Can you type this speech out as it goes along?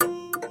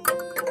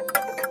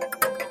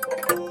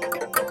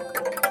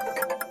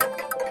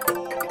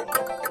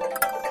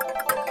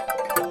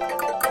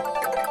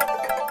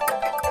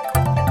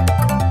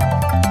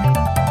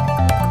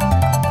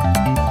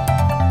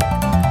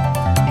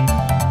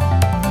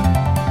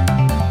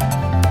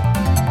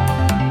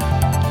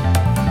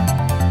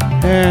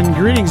And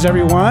greetings,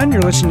 everyone.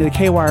 You're listening to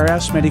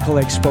KYRS Medical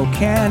Lake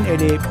Spokane,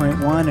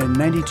 88.1 and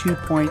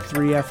 92.3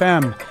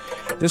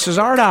 FM. This is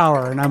Art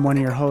Hour, and I'm one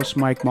of your hosts,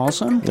 Mike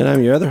Malson. And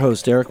I'm your other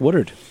host, Eric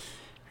Woodard.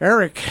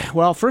 Eric,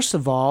 well, first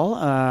of all,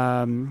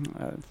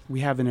 we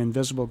have an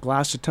invisible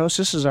glass of toast.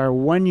 This is our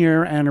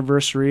one-year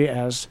anniversary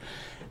as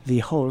the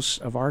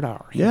host of Art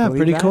Hour. Yeah,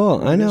 pretty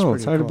cool. I know.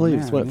 It's hard to believe.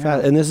 It's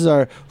fast. And this is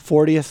our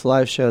 40th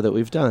live show that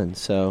we've done.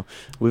 So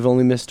we've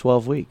only missed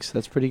 12 weeks.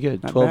 That's pretty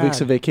good. Not 12 bad.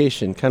 weeks of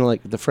vacation, kind of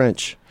like the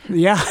French.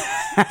 Yeah.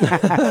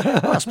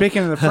 Well,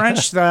 speaking of the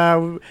French,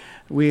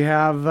 we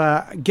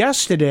have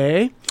guests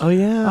today. Oh,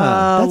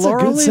 yeah. That's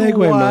Laura a good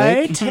segue,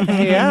 White, Mike.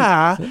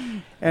 Yeah.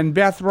 And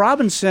Beth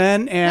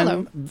Robinson.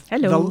 And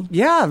Hello.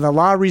 The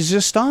La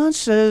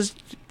Resistance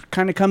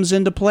kind of comes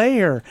into play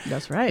here.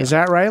 That's right. Is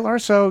that right, Laura?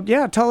 So,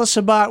 yeah, tell us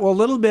a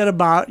little bit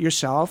about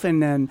yourself,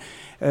 and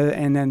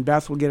then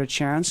Beth will get a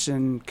chance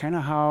and kind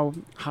of how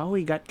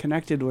we got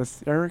connected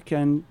with Eric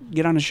and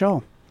get on the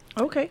show.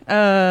 Okay.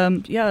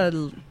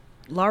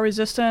 La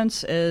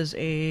Resistance is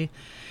a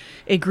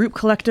group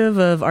collective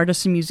of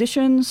artists and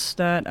musicians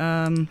that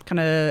kind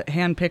of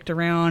handpicked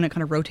around. It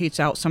kind of rotates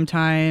out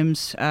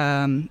sometimes.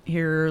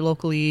 Here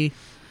locally,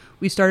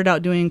 we started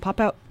out doing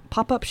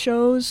pop-up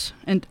shows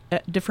and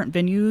at different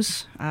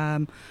venues.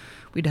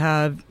 We'd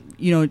have,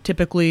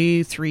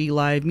 typically 3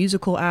 live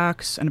musical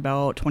acts and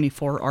about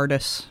 24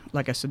 artists.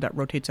 Like I said, that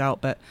rotates out,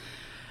 but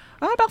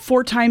about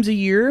 4 times a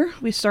year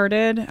we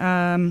started.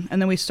 And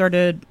then we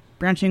started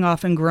branching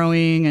off and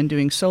growing and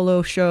doing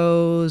solo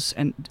shows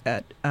and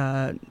at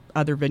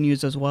other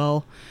venues as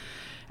well.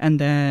 And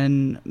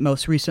then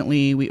most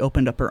recently, we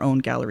opened up our own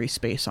gallery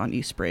space on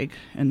East Sprague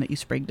in the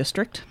East Sprague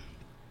district.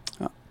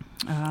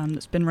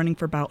 It's been running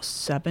for about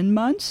 7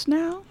 months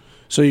now.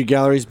 So your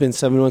gallery's been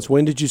 7 months.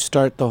 When did you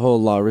start the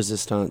whole La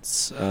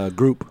Resistance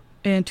group?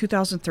 In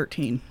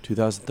 2013.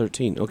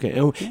 2013.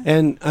 Okay.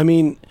 And I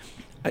mean,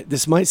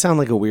 this might sound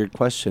like a weird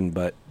question,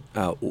 but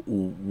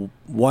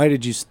why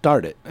did you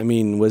start it? I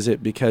mean, was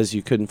it because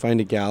you couldn't find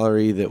a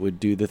gallery that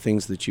would do the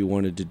things that you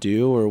wanted to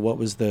do, or what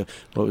was the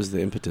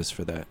impetus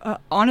for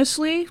that?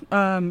 Honestly,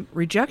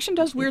 rejection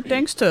does weird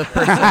things to a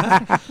person.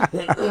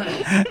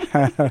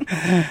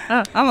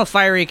 I'm a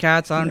fiery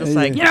cat, so I'm just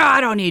like,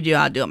 I don't need you.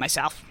 I'll do it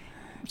myself.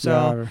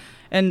 So,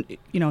 and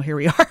here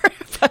we are.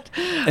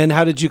 And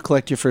how did you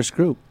collect your first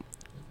group?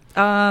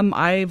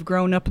 I've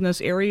grown up in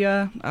this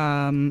area.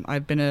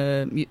 I've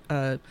been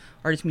a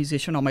artist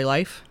musician all my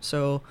life.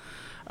 So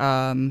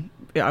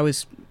I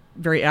was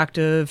very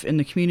active in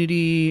the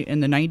community in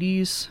the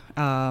 90s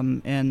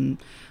and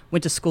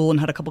went to school and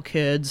had a couple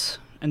kids,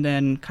 and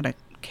then kind of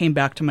came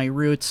back to my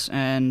roots,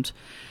 and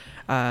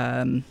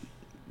I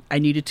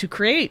needed to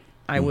create.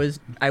 I was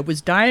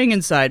dying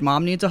inside.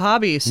 Mom needs a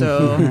hobby,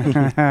 so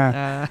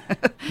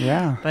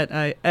yeah. But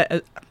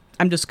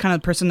I'm just kind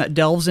of the person that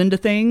delves into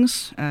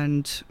things,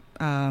 and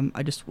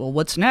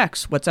what's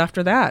next? What's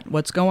after that?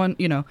 What's going?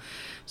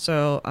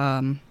 So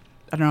I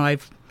don't know.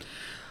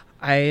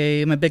 I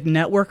am a big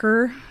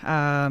networker.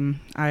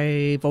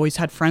 I've always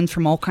had friends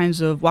from all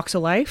kinds of walks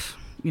of life.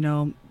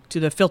 To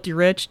the filthy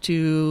rich,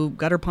 to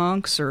gutter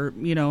punks, or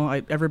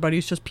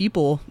everybody's just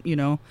people.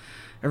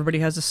 Everybody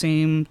has the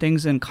same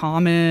things in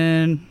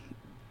common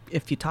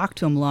if you talk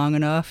to them long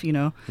enough. I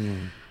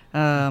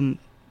don't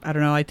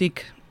know. I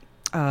think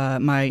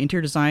my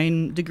interior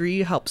design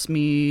degree helps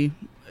me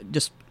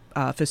just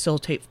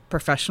facilitate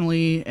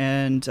professionally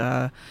and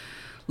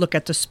look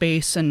at the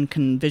space and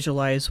can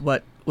visualize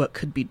what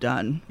could be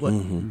done,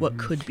 what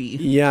could be.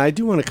 Yeah, I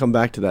do want to come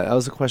back to that. That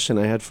was a question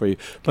I had for you.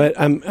 But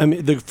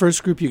the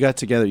first group you got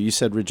together, you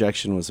said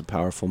rejection was a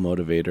powerful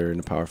motivator and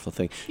a powerful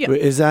thing.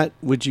 Yeah.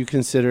 Would you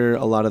consider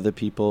a lot of the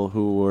people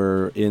who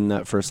were in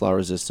that first La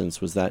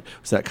Resistance, was that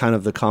kind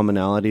of the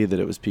commonality, that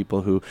it was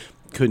people who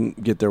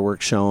couldn't get their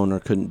work shown or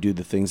couldn't do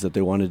the things that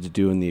they wanted to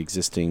do in the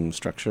existing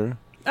structure?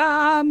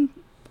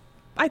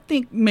 I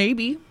think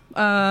maybe.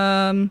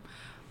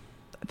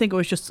 I think it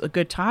was just a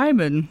good time,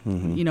 and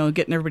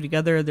getting everybody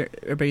together.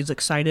 Everybody's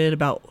excited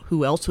about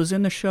who else was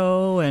in the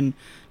show, and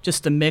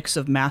just the mix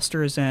of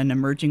masters and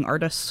emerging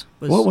artists.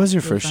 What was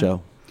your first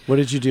show? What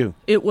did you do?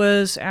 It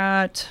was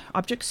at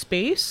Object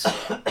Space,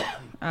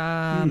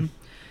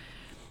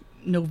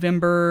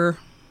 November.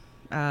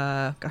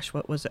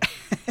 What was it?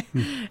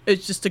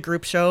 It's just a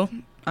group show.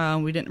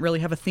 We didn't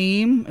really have a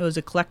theme. It was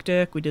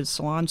eclectic. We did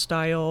salon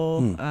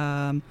style,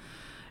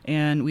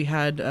 and we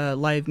had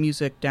live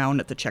music down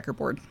at the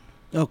Checkerboard.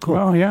 Oh, cool.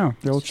 Oh, yeah,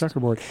 the old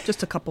Checkerboard.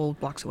 Just a couple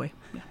blocks away.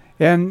 Yeah.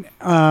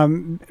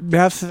 And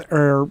Beth,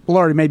 or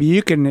Laura, maybe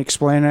you can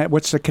explain it.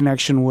 What's the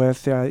connection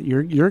with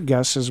your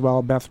guests as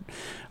well, Beth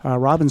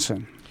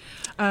Robinson?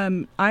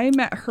 I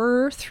met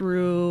her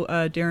through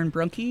Darren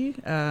Brunke.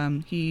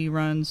 He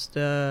runs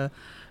the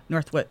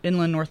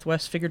Inland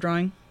Northwest Figure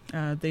Drawing.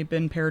 They've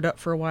been paired up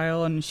for a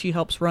while, and she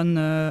helps run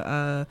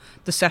the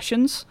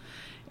sessions.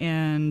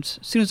 And as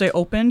soon as I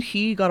opened,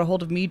 he got a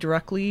hold of me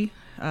directly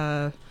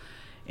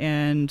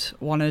and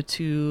wanted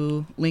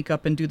to link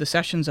up and do the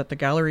sessions at the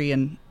gallery,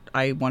 and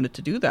I wanted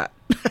to do that.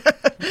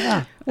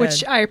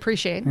 Which I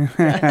appreciate.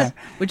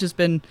 Which has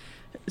been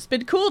it's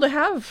been cool to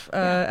have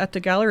at the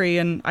gallery,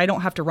 and I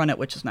don't have to run it,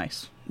 which is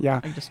nice. Yeah.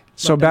 I just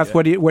So love that.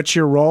 Beth, what's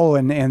your role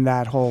in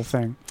that whole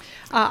thing?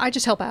 I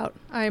just help out.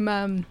 I'm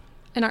an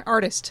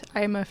artist.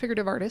 I'm a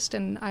figurative artist,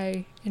 and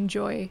I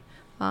enjoy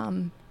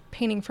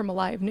painting from a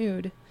live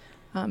nude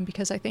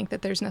because I think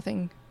that there's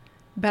nothing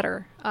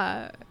better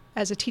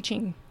as a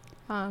teaching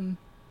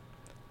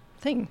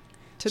thing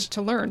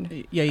to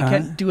learn. Yeah, you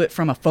can't do it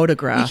from a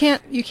photograph.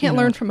 You can't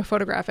learn from a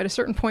photograph. At a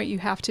certain point, you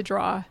have to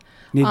draw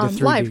Need the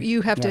 3D. live.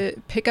 You have to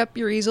pick up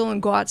your easel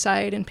and go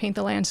outside and paint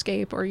the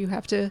landscape, or you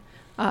have to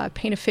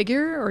paint a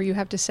figure, or you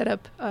have to set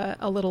up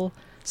a little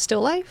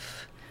still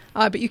life.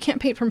 But you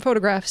can't paint from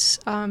photographs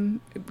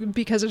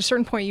because at a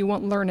certain point you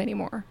won't learn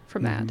anymore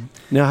from that.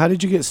 Now, how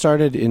did you get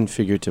started in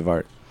figurative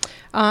art?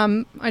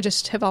 I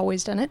just have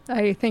always done it.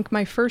 I think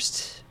my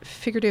first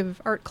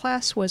figurative art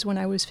class was when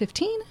I was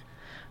 15.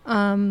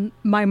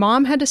 My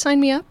mom had to sign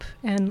me up,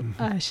 and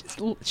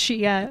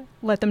she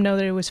let them know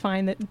that it was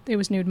fine, that it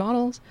was nude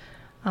models.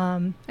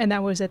 And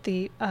that was at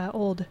the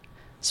old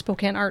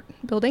Spokane Art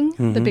Building,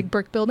 the big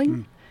brick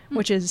building,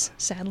 which is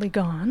sadly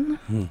gone.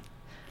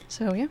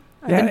 So, yeah.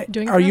 I've been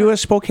doing it Are you forever. a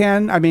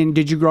Spokane? I mean,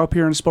 did you grow up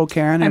here in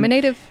Spokane? I'm a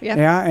native, yeah.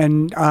 Yeah,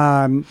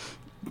 and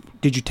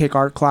did you take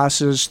art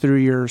classes through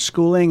your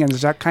schooling, and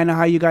is that kind of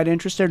how you got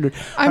interested? Or,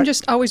 I've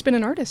just always been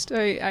an artist.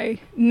 I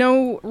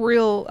no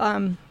real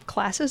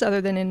classes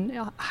other than in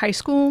high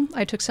school.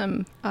 I took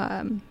some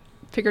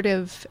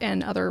figurative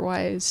and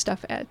otherwise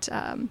stuff at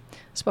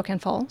Spokane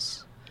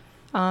Falls.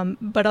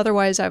 But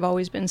otherwise, I've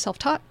always been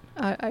self-taught.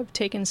 I've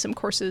taken some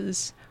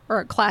courses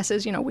or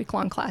classes,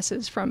 week-long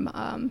classes from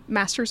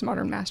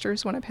modern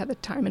masters when I've had the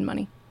time and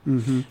money.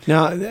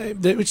 Now,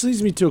 which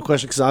leads me to a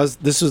question, because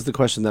this was the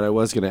question that I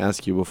was going to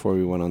ask you before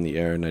we went on the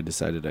air, and I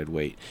decided I'd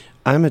wait.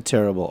 I'm a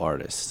terrible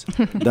artist.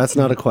 That's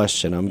not a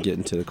question. I'm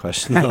getting to the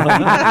question.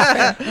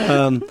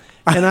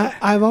 And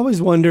I've always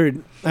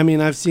wondered, I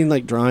mean, I've seen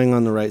like drawing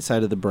on the right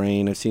side of the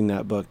brain. I've seen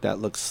that book.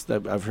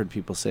 I've heard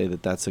people say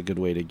that that's a good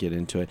way to get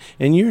into it.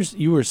 And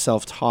you were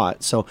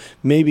self-taught, so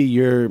maybe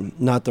you're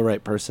not the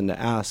right person to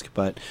ask,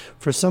 but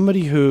for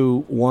somebody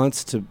who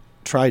wants to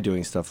try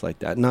doing stuff like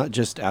that, not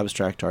just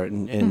abstract art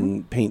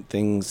and paint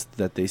things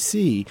that they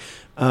see.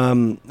 I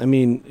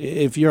mean,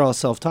 if you're all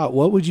self-taught,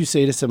 what would you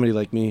say to somebody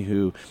like me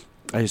who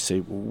I say,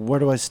 where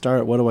do I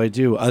start? What do I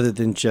do? Other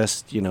than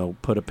just,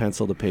 put a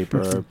pencil to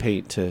paper or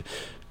paint to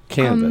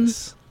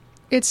canvas.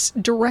 It's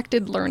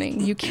directed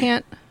learning. You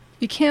can't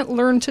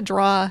learn to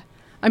draw.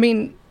 I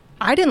mean,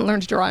 I didn't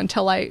learn to draw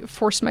until I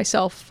forced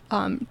myself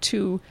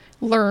to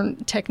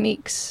learn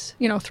techniques,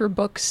 through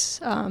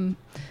books.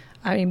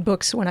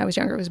 Books when I was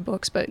younger was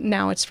books, but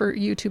now it's for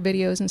YouTube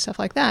videos and stuff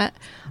like that.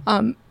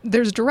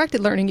 There's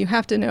directed learning. You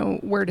have to know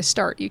where to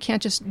start. You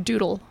can't just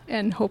doodle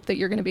and hope that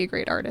you're going to be a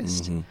great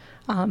artist.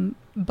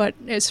 But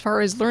as far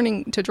as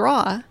learning to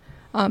draw,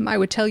 I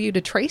would tell you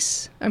to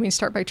trace.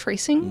 Start by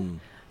tracing.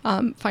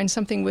 Find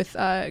something with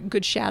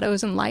good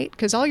shadows and light,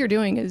 because all you're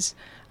doing is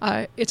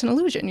it's an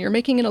illusion. You're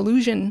making an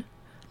illusion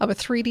of a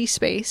 3D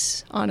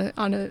space on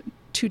a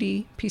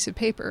 2D piece of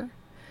paper.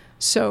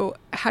 So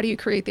how do you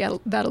create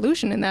that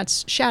illusion? And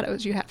that's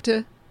shadows. You have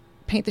to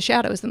paint the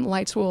shadows, then the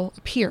lights will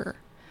appear.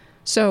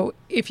 So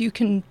if you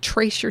can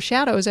trace your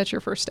shadows, that's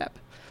your first step.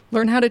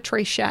 Learn how to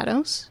trace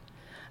shadows,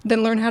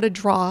 then learn how to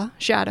draw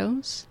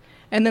shadows,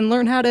 and then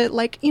learn how to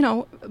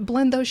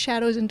blend those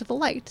shadows into the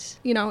light.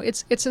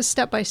 It's a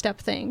step-by-step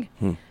thing.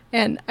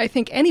 And I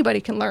think anybody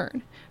can learn.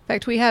 In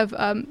fact, we have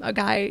a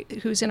guy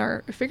who's in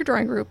our figure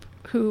drawing group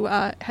who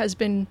has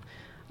been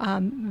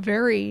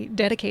very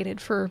dedicated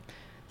for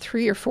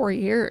 3 or 4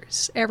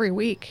 years every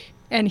week.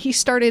 And he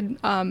started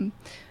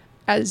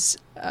as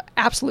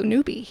absolute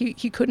newbie.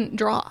 He couldn't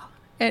draw.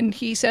 And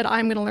he said,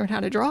 I'm going to learn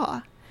how to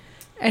draw.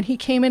 And he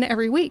came in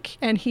every week,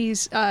 and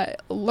he's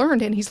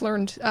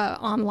learned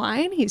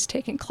online. He's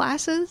taken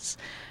classes.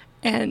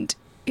 And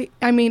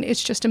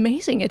it's just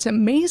amazing. It's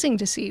amazing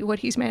to see what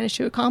he's managed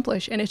to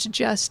accomplish. And it's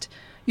just,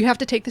 you have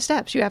to take the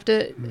steps. You have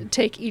to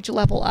take each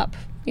level up.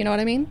 You know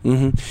what I mean?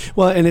 Mm-hmm.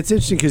 Well, and it's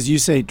interesting because you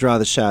say draw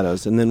the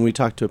shadows, and then we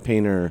talked to a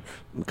painter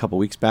a couple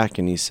weeks back,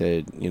 and he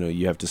said,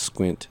 you have to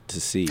squint to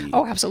see.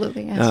 Oh,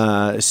 absolutely.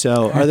 Yes.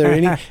 So, are there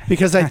any?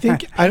 Because I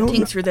think I don't.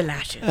 Squinting through the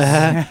lashes.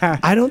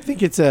 I don't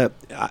think it's a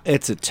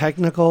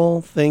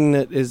technical thing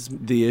that is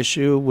the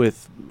issue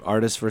with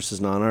artists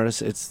versus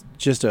non-artists. It's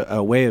just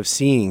a way of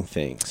seeing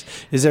things.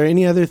 Is there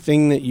any other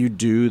thing that you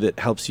do that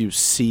helps you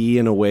see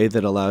in a way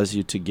that allows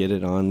you to get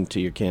it onto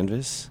your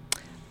canvas?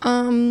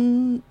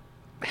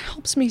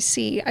 Helps me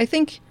see. I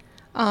think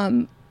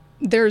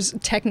there's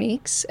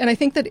techniques, and I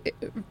think that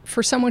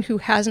for someone who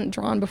hasn't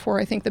drawn before,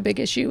 I think the big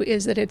issue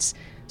is that it's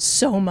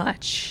so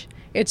much.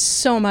 It's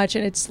so much,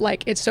 and it's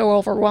so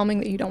overwhelming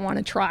that you don't want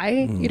to try.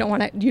 You don't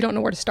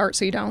know where to start,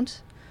 so you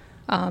don't.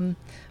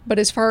 But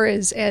as far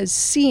as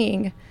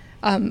seeing,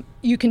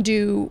 you can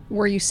do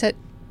where you set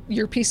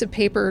your piece of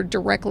paper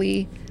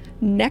directly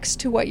next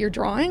to what you're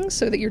drawing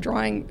so that you're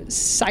drawing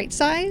sight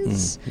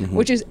size,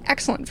 which is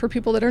excellent for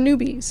people that are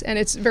newbies. And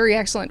it's very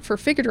excellent for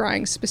figure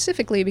drawing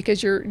specifically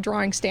because you're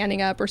drawing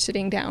standing up or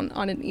sitting down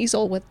on an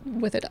easel with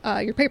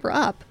your paper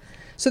up,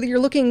 so that you're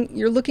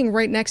looking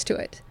right next to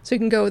it. So you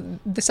can go,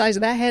 the size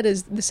of that head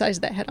is the size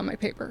of that head on my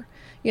paper,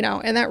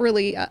 and that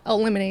really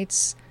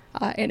eliminates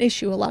an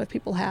issue a lot of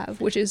people have,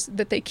 which is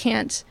that they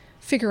can't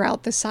figure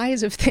out the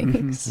size of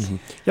things.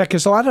 Yeah,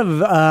 because a lot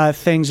of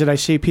things that I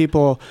see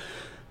people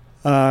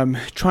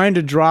trying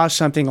to draw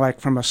something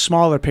like from a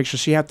smaller picture,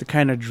 so you have to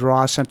kind of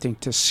draw something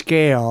to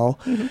scale,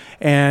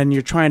 and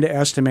you're trying to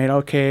estimate,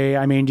 okay,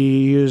 I mean, do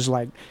you use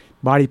like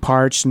body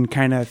parts and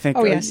kind of think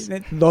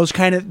those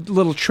kind of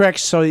little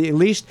tricks so you at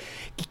least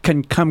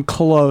can come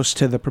close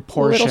to the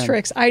proportion. Little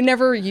tricks. I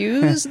never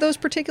use those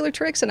particular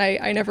tricks, and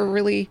I never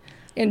really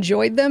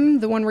enjoyed them.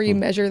 The one where you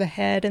measure the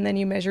head and then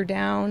you measure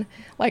down.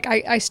 Like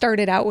I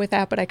started out with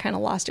that, but I kind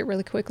of lost it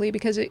really quickly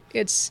because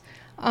it's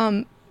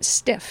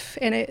stiff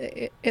and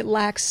it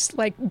lacks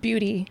like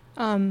beauty.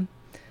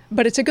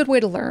 But it's a good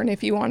way to learn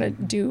if you want to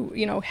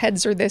do,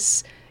 heads are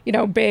this,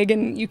 big,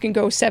 and you can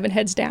go 7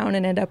 heads down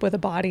and end up with a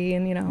body,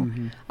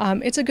 and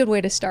it's a good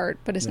way to start,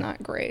 but it's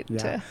not great.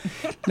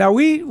 Now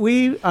we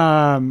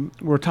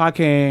were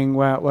talking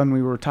when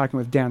we were talking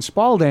with Dan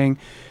Spalding,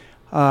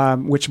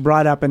 which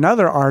brought up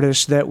another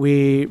artist that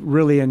we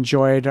really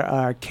enjoyed,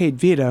 Kate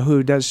Vita,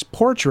 who does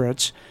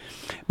portraits,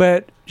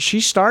 but she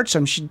starts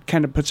them. She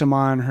kind of puts them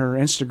on her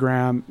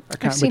Instagram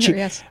account. I've seen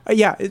her,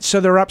 yes.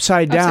 So they're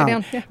upside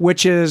down, yeah.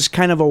 which is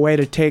kind of a way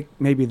to take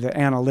maybe the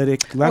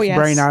analytic left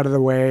brain out of the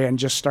way and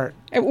just start.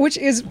 Which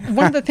is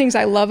one of the things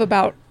I love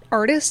about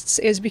artists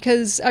is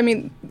because, I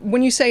mean,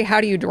 when you say, how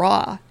do you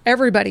draw?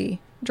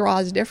 Everybody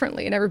draws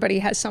differently, and everybody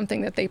has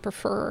something that they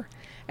prefer.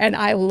 And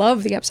I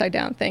love the upside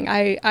down thing.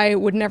 I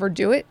would never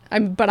do it,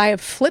 but I have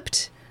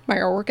flipped my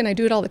artwork, and I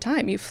do it all the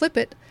time. You flip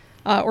it,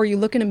 or you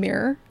look in a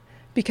mirror,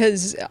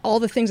 because all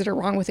the things that are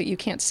wrong with it you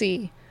can't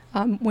see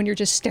when you're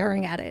just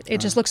staring at it. It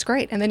just looks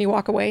great. And then you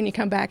walk away and you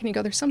come back and you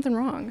go, there's something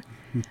wrong,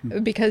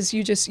 because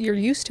you're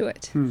used to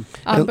it.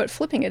 But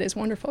flipping it is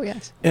wonderful,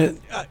 yes.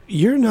 And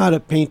you're not a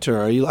painter,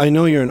 are you? I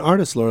know you're an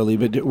artist, Laura Lee,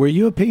 but were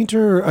you a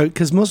painter?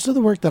 Because most of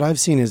the work that I've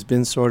seen has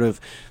been sort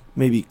of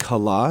maybe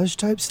collage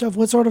type stuff.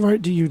 What sort of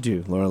art do you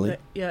do, Laura Lee?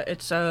 Yeah,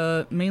 it's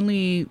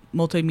mainly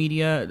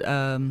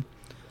multimedia,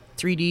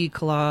 3D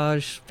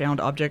collage, found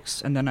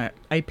objects, and then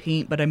I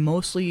paint, but I'm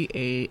mostly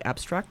a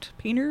abstract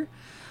painter.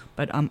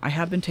 But I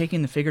have been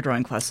taking the figure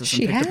drawing classes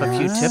and picked up a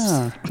few tips.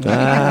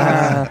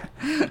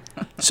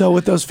 So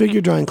with those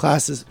figure drawing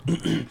classes,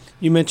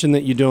 you mentioned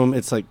that you do them,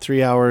 it's like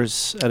 3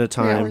 hours at a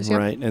time,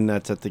 right? And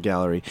that's at the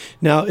gallery.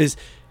 Now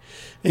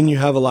and you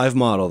have a live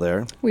model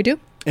there. We do.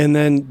 And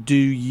then do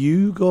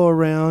you go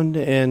around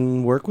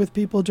and work with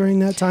people during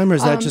that time, or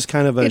is that just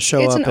kind of a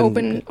show up? It's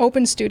an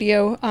open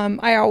studio.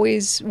 I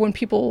always, when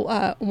people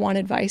want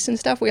advice and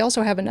stuff, we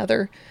also have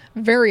another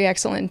very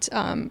excellent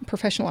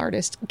professional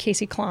artist,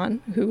 Casey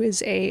Klon, who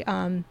is a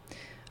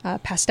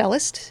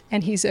pastelist,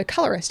 and he's a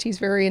colorist. He's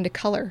very into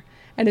color.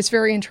 And it's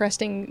very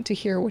interesting to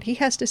hear what he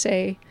has to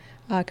say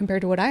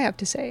compared to what I have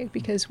to say,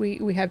 because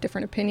we have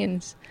different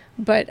opinions.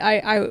 But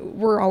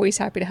we're always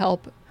happy to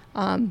help.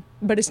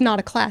 But it's not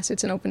a class;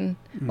 it's an open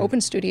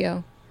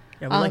studio.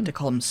 Yeah, we like to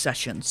call them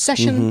sessions.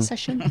 Session.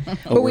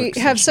 But we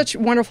have such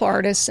wonderful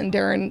artists, and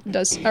Darren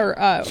does,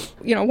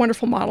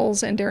 wonderful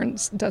models, and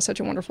Darren does such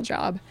a wonderful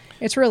job.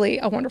 It's really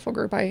a wonderful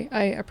group.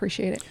 I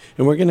appreciate it.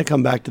 And we're going to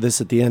come back to this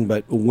at the end,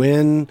 but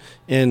when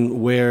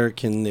and where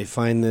can they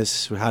find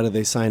this? How do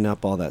they sign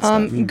up? All that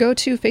stuff. Go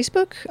to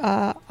Facebook,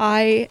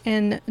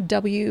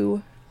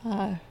 INW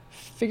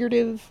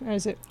figurative.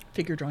 Is it?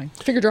 Figure drawing.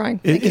 Figure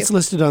drawing. It's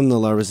listed on the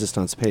La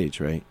Resistance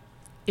page, right?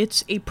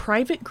 It's a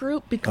private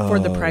group for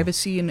the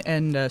privacy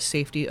and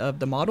safety of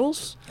the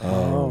models.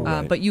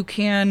 Right. But you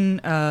can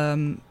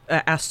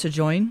ask to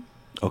join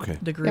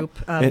the group.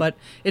 But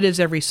it is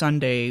every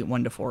Sunday,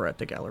 1 to 4 at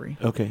the gallery.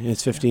 Okay. And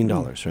it's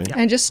 $15, right? Yeah.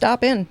 And just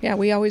stop in. Yeah,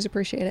 we always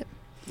appreciate it.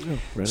 Oh,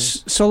 really?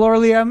 So, Laura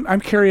Lee,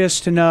 I'm curious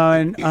to know,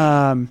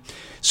 and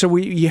so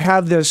you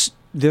have this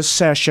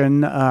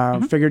session,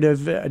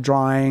 figurative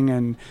drawing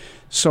and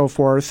so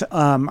forth.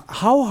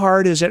 How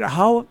hard is it?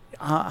 How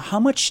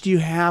much do you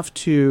have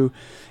to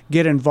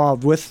get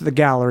involved with the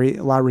gallery,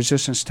 La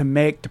Resistance,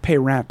 to pay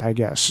rent, I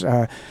guess?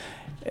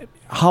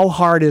 How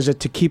hard is it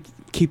to keep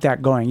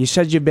that going? You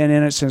said you've been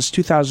in it since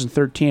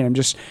 2013. I'm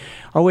just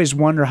always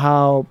wonder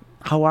how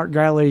art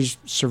galleries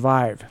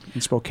survive in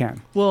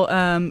Spokane. Well,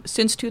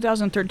 since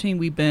 2013,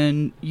 we've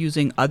been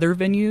using other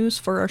venues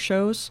for our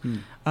shows.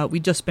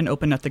 We've just been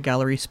open at the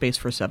gallery space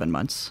for 7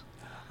 months.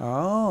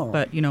 Oh.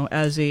 But,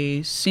 as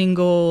a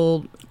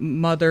single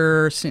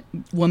mother,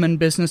 woman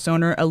business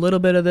owner, a little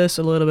bit of this,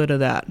 a little bit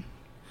of that.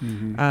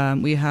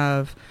 Mm-hmm. We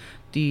have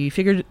the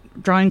figure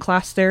drawing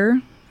class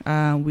there.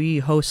 We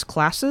host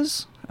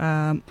classes.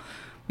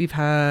 We've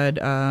had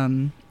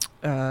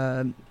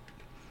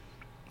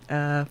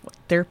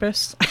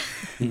therapists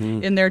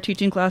in there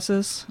teaching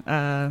classes.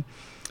 And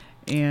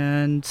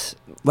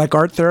like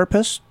art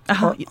therapists?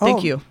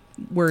 Thank you.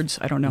 words.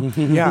 I don't know.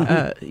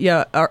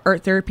 Yeah.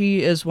 Art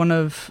therapy is one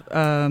of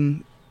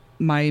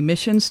my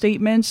mission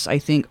statements. I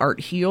think art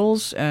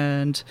heals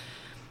and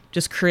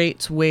just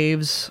creates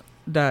waves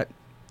that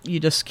you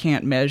just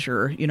can't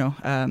measure,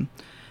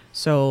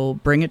 so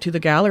bring it to the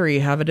gallery,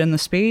 have it in the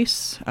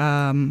space.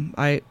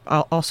 I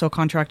also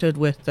contracted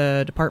with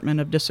the Department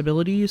of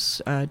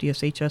Disabilities,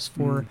 DSHS,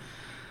 for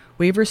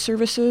waiver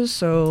services,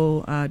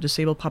 so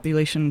disabled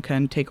population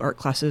can take art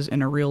classes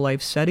in a real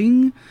life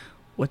setting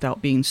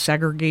without being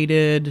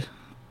segregated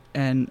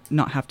and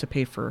not have to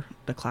pay for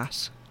the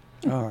class.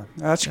 Oh,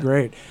 that's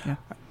great.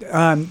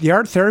 Yeah. The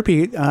art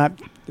therapy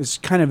is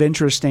kind of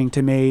interesting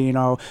to me.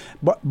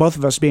 Both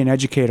of us being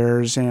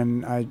educators,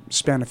 and I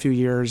spent a few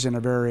years in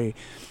a very,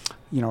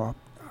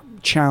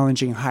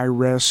 challenging, high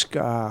risk,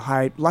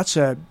 lots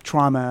of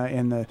trauma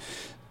in the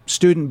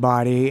student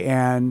body,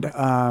 and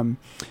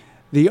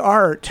the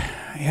art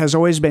has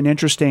always been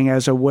interesting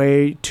as a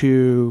way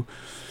to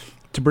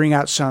bring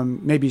out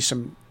some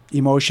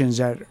emotions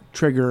that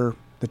trigger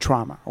the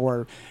trauma,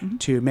 or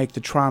to make the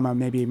trauma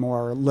maybe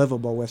more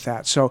livable with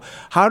that. So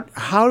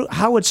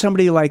how would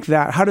somebody like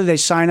that, how do they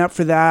sign up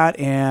for that?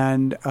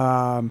 And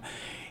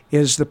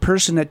is the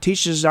person that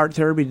teaches art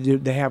therapy, do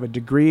they have a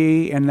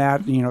degree in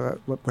that,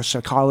 with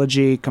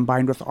psychology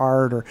combined with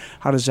art, or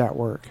how does that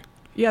work?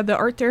 Yeah, the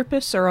art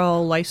therapists are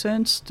all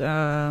licensed.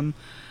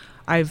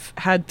 I've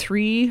had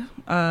 3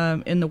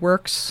 in the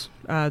works.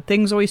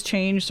 Things always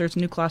change. There's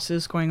new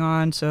classes going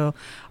on. So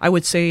I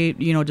would say,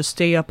 just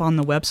stay up on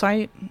the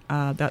website.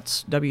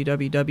 That's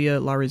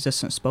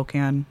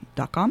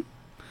www.laresistancespokane.com.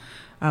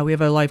 We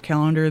have a live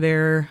calendar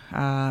there.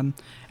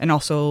 And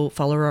also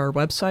follow our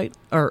website,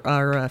 or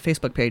our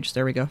Facebook page.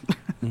 There we go.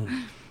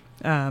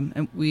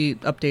 And we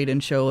update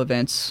and show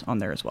events on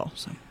there as well.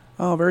 So.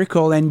 Oh, very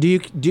cool. And do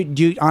you,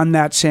 on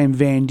that same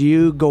vein, do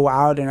you go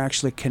out and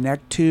actually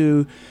connect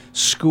to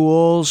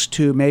schools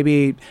to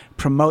maybe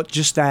promote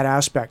just that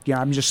aspect?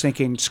 I'm just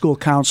thinking school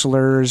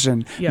counselors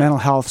and mental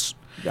health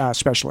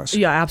specialists.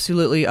 Yeah,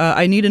 absolutely.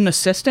 I need an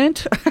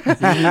assistant.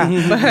 But,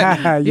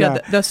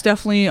 that's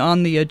definitely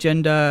on the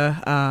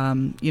agenda.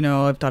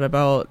 I've thought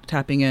about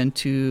tapping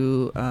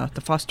into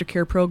the foster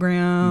care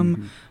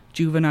program,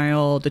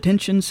 juvenile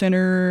detention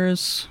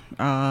centers,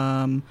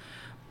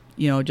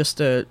 just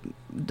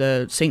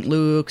the St.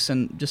 Luke's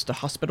and just the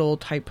hospital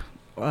type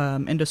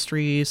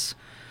industries,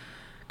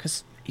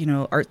 because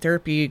art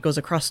therapy goes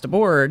across the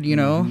board,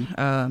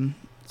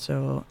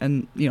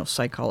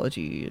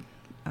 psychology,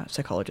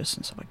 psychologists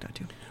and stuff like that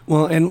too.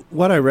 Well, and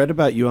what I read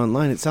about you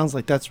online, it sounds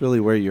like that's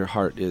really where your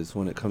heart is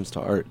when it comes to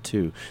art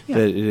too. Yeah.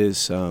 That it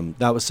is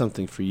that was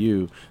something for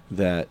you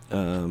that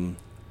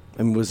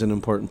was an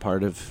important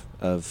part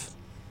of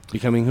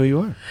becoming who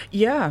you are.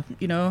 Yeah,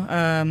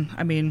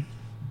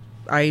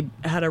 I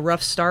had a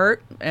rough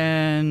start,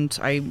 and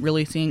I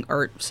really think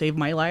art saved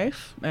my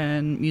life,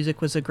 and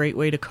music was a great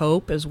way to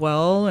cope as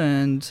well.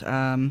 And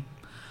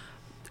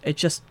I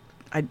just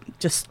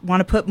want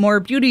to put more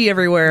beauty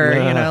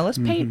everywhere. Let's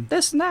paint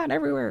this and that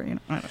everywhere.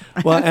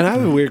 Well, and I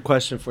have a weird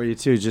question for you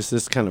too. Just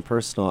this kind of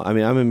personal. I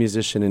mean, I'm a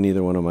musician, and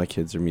neither one of my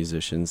kids are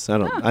musicians.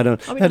 I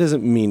don't. That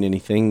doesn't mean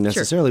anything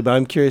necessarily. Sure. But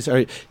I'm curious.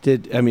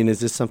 Is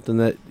this something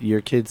that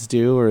your kids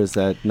do, or is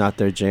that not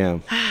their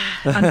jam?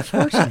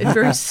 Unfortunately, it's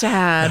very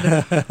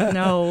sad.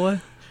 No.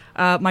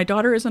 My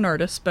daughter is an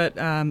artist, but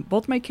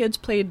both my kids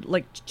played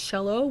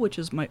cello, which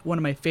is one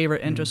of my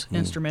favorite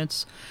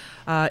instruments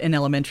in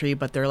elementary.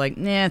 But they're like,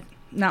 nah,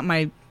 not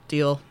my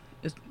deal.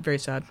 It's very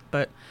sad.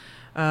 But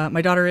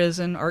my daughter is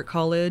in art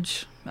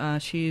college.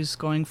 She's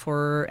going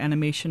for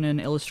animation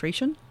and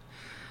illustration.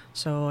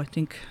 So I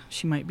think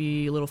she might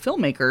be a little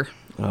filmmaker.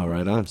 Oh,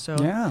 right on. So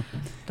yeah,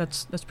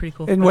 that's pretty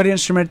cool. And what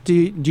instrument do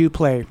you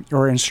play,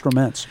 or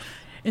instruments?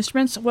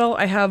 Instruments, well,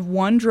 I have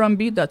one drum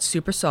beat that's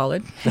super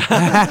solid.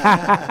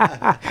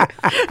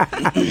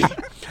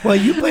 Well,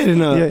 you played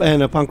in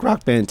a punk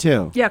rock band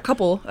too. Yeah, a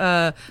couple.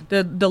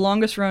 The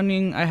longest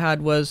running I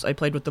had was I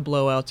played with the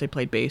Blowouts. I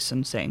played bass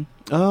and sang.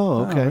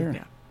 Oh, okay.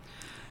 Yeah.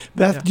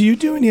 Beth, do you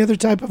do any other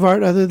type of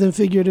art other than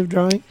figurative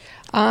drawing?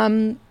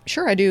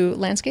 Sure, I do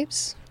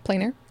landscapes,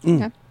 plein air.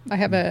 Yeah. I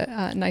have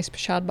a nice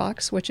Pashad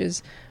box, which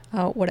is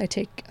what I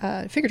take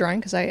figure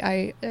drawing, because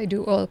I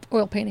do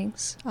oil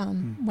paintings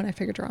when I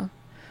figure draw.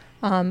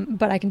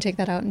 But I can take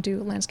that out and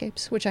do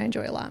landscapes, which I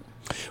enjoy a lot.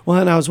 Well,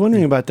 and I was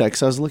wondering about that,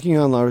 because I was looking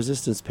on La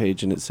Resistance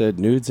page, and it said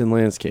nudes and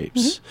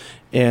landscapes.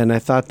 And I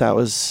thought that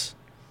was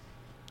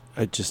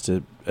just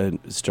a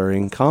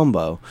stirring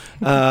combo.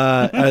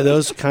 Are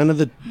those kind of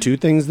the two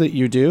things that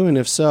you do? And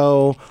if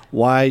so,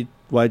 why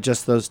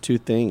just those two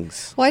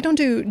things? Well, I don't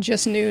do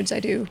just nudes. I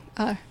do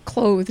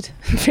clothed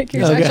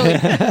figures. Okay.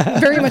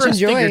 Actually, very much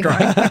enjoy.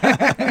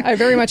 I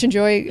very much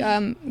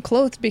enjoy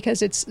clothed,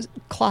 because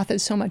cloth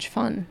is so much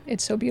fun.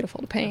 It's so beautiful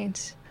to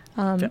paint.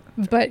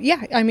 But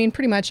yeah, I mean,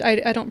 pretty much,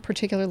 I don't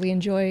particularly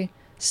enjoy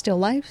still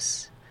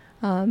lifes.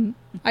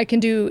 I can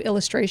do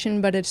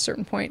illustration, but at a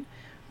certain point,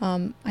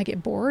 I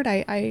get bored.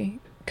 I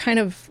kind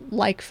of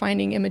like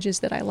finding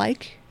images that I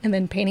like and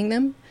then painting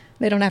them.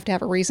 They don't have to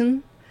have a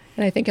reason.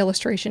 And I think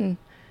illustration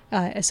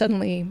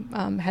suddenly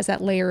has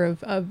that layer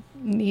of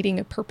needing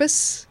a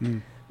purpose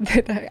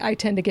that I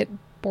tend to get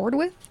bored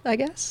with, I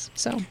guess.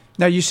 So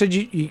now you said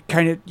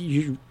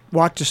you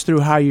walked us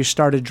through how you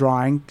started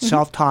drawing,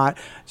 self-taught.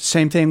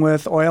 Same thing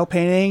with oil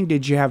painting.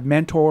 Did you have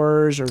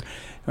mentors, or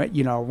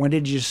when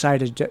did you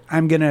decide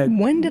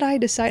When did I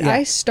decide? Yeah.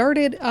 I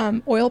started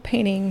oil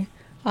painting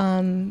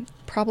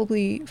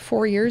probably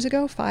 4 years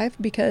ago, 5,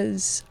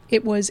 because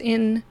it was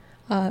in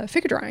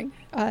figure drawing.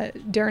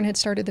 Darren had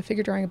started the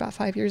figure drawing about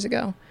 5 years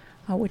ago,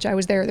 which I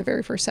was there the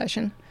very first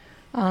session.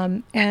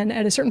 And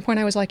at a certain point,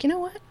 I was like, you know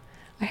what?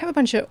 I have a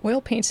bunch of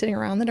oil paints sitting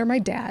around that are my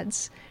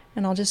dad's,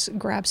 and I'll just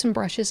grab some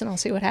brushes and I'll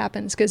see what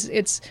happens.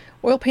 Because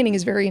oil painting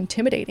is very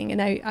intimidating,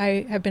 and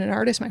I have been an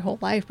artist my whole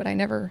life, but I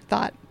never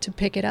thought to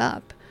pick it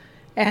up.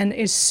 And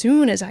as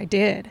soon as I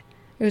did,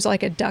 it was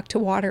like a duck to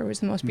water. It was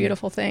the most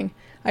beautiful thing.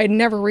 I had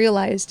never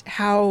realized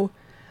how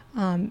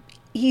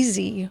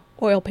easy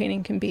oil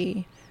painting can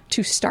be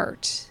to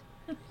start.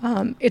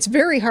 It's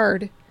very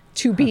hard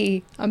to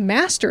be a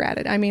master at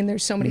it. I mean,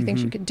 there's so many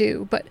things you could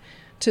do, but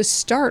to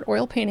start,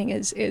 oil painting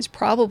is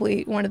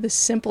probably one of the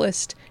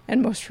simplest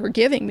and most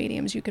forgiving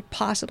mediums you could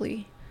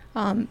possibly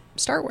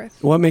start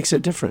with. What makes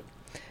it different?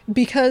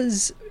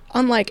 Because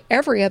unlike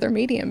every other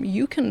medium,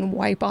 you can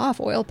wipe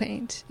off oil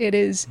paint. It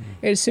is,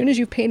 as soon as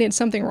you've painted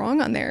something wrong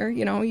on there,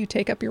 you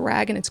take up your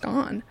rag and it's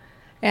gone.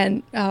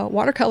 And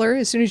watercolor,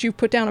 as soon as you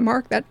put down a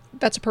mark,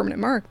 that's a permanent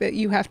mark that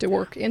you have to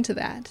work into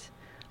that.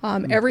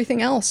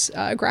 Everything else,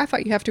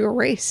 graphite, you have to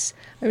erase.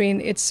 I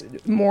mean, it's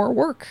more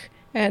work.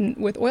 And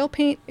with oil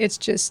paint, it's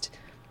just,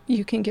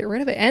 you can get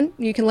rid of it, and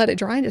you can let it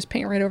dry and just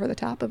paint right over the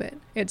top of it.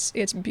 It's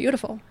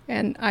beautiful.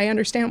 And I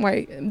understand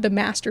why the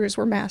masters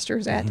were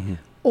masters at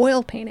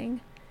oil painting,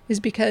 is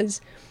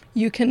because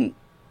you can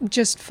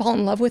just fall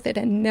in love with it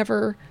and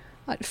never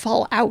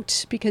fall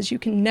out, because you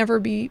can never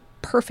be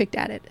perfect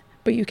at it,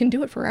 but you can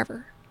do it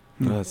forever.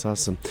 Oh, that's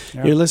awesome.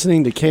 Yeah. You're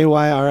listening to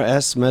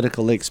KYRS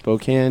Medical Lake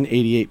Spokane,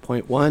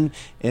 88.1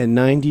 and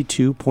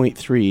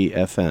 92.3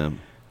 FM.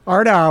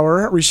 Art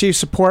Hour receives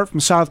support from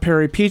South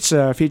Perry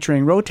Pizza,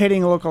 featuring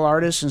rotating local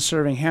artists and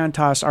serving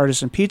hand-tossed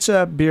artisan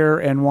pizza, beer,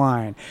 and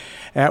wine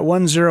at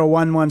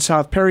 1011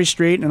 South Perry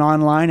Street and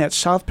online at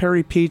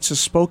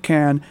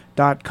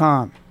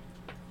southperrypizzaspokane.com.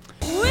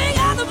 We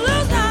got the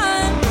blues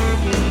now.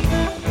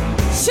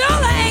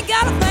 Sure ain't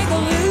got a thing to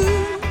lose.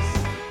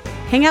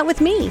 Hang out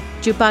with me,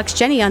 Jukebox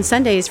Jenny, on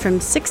Sundays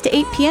from 6 to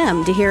 8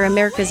 p.m. to hear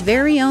America's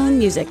very own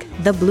music,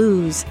 the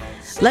blues.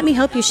 Let me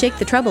help you shake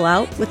the trouble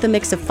out with a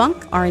mix of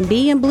funk,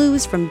 R&B, and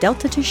blues from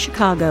Delta to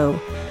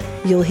Chicago.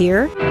 You'll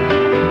hear...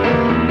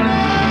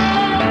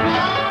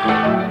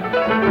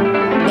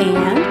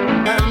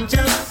 And... I'm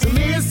just a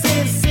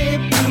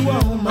Mississippi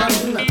woman.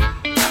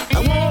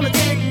 I want to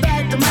get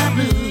back to my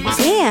blues.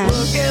 And...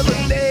 Work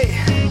every day,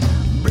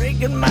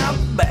 breaking my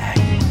back,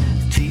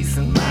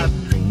 chasing my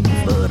dreams,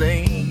 but I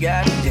ain't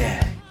got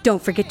jack.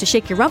 Don't forget to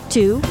shake your rump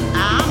to...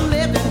 I'm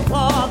living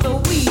for the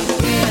weekend.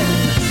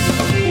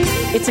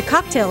 It's a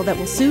cocktail that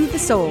will soothe the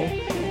soul.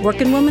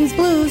 Working Woman's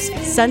Blues,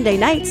 Sunday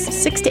nights,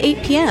 6 to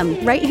 8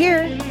 p.m., right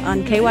here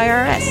on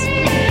KYRS.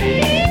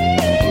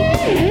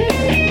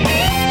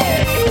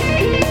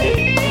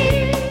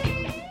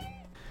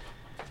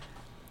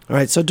 All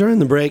right, so during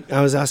the break,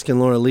 I was asking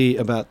Laura Lee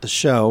about the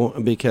show,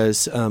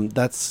 because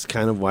that's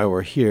kind of why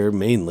we're here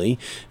mainly,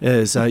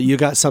 is you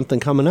got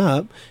something coming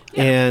up,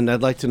 and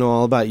I'd like to know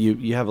all about you.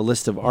 You have a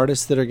list of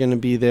artists that are going to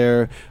be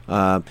there,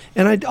 and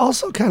I'd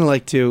also kind of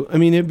like to,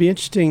 it'd be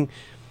interesting,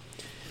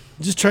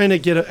 just trying to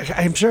get,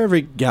 I'm sure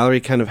every gallery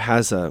kind of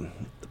has a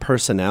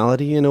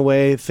personality in a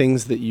way,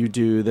 things that you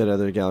do that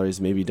other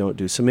galleries maybe don't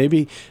do. So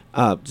maybe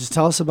just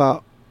tell us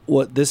about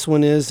what this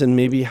one is, and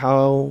maybe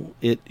how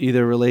it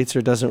either relates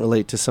or doesn't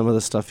relate to some of the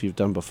stuff you've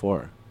done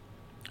before.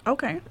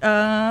 Okay.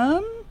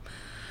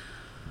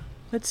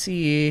 Let's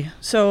see.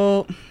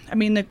 So,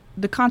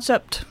 the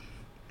concept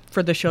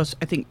for the show's,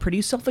 I think,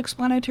 pretty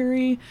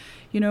self-explanatory.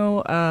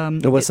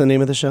 And what's the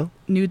name of the show?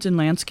 Nudes and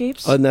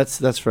Landscapes. Oh, and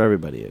that's for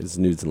everybody. It's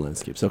Nudes and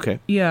Landscapes. Okay.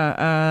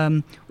 Yeah.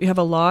 We have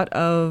a lot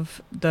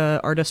of the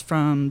artists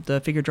from the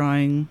figure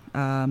drawing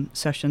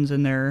sessions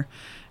in there,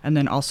 and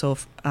then also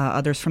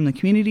others from the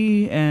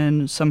community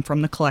and some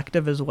from the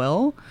collective as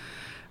well.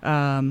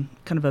 Kind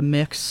of a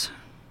mix.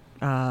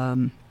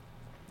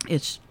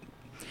 It's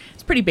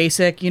pretty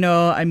basic, in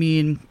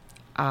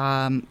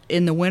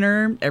the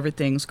winter,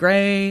 everything's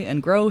gray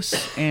and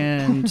gross,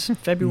 and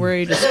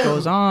February just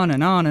goes on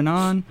and on and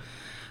on.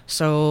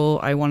 So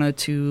I wanted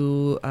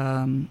to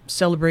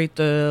celebrate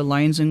the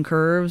lines and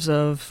curves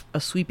of a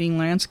sweeping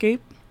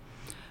landscape.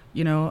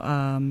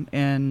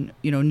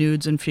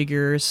 Nudes and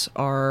figures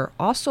are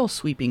also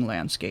sweeping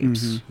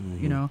landscapes.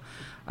 Mm-hmm.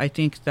 I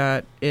think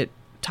that it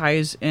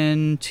ties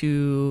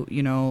into,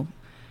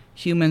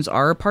 humans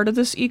are a part of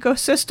this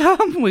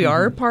ecosystem. We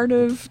are part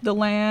of the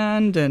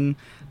land, and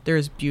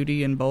there's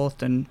beauty in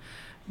both, and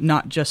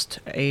not just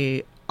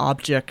a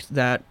object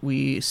that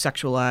we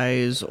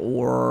sexualize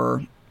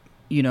or,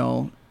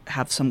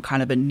 have some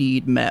kind of a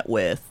need met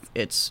with.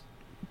 It's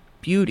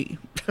beauty.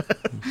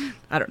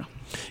 I don't know.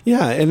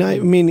 Yeah, and I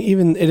mean,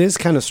 even it is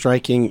kind of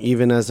striking.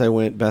 Even as I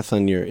went, Beth,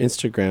 on your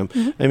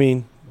Instagram, I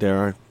mean, there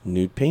are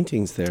nude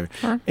paintings there,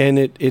 and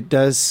it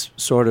does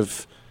sort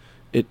of.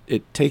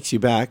 It takes you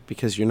back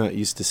because you're not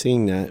used to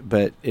seeing that,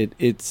 but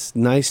it's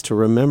nice to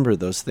remember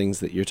those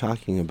things that you're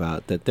talking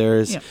about, that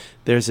there's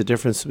a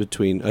difference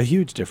a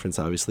huge difference,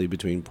 obviously,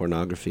 between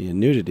pornography and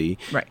nudity.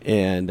 Right.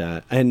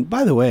 And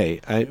by the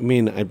way, I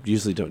mean, I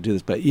usually don't do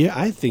this, but yeah,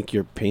 I think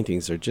your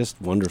paintings are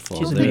just wonderful.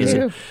 She's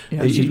amazing.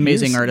 Yeah, she's an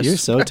amazing artist. You're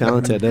so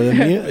talented.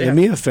 The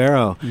Mia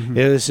Farrow,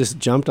 it was just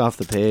jumped off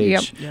the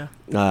page. Yep.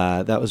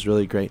 Yeah. That was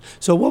really great.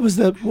 So what was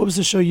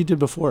the show you did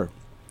before?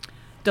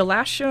 The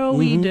last show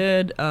we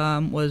did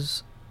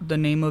was, the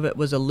name of it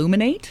was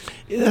Illuminate.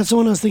 That's the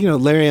one I was thinking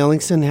of. Larry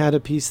Ellingson had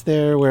a piece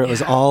there where it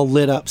was all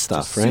lit up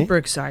stuff, right? Super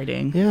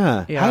exciting.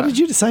 Yeah. How did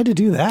you decide to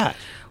do that?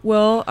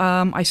 Well,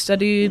 I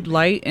studied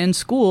light in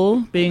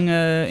school, being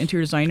an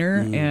interior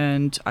designer,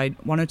 and I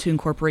wanted to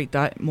incorporate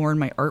that more in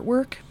my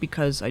artwork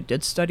because I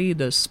did study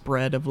the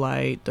spread of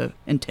light, the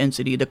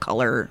intensity, the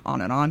color, on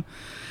and on.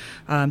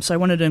 So I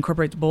wanted to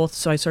incorporate both.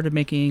 So I started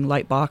making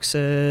light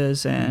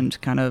boxes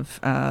and kind of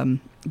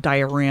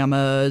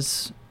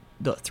dioramas,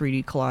 the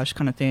 3D collage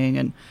kind of thing.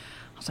 And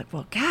I was like,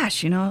 well,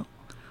 gosh, it'd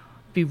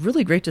be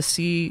really great to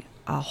see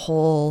a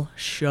whole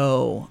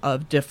show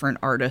of different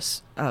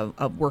artists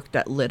of work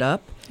that lit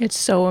up. It's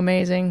so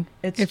amazing.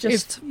 If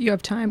you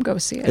have time, go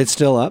see it. It's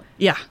still up?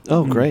 Yeah.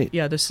 Oh, great.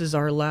 Yeah, this is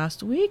our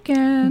last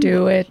weekend.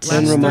 Do it.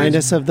 And remind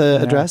us of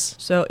the address.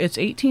 So it's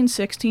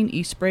 1816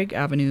 East Sprague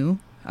Avenue.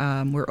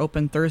 We're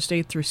open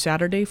Thursday through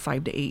Saturday,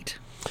 5 to 8.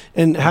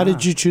 And how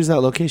did you choose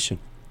that location?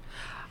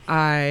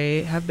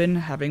 I have been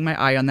having my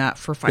eye on that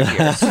for 5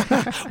 years.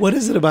 What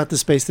is it about the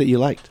space that you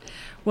liked?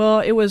 Well,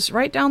 it was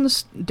right down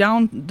this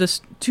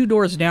 2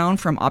 doors down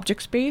from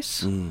Object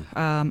Space.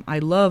 I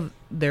love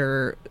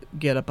their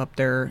get up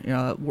there,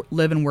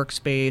 live and work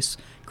space,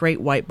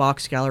 great white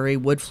box gallery,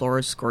 wood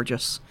floors,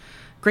 gorgeous,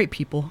 great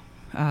people.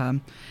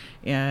 And,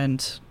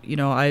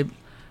 I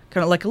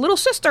kind of like a little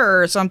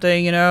sister or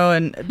something,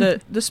 and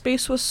the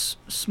space was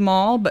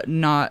small, but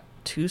not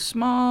too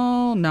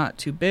small, not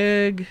too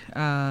big,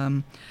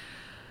 and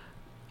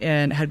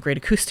had great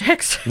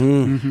acoustics.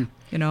 So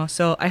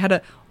I had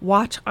to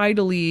watch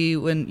idly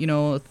when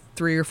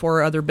 3 or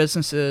 4 other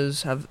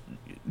businesses have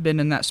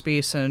been in that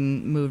space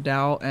and moved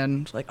out,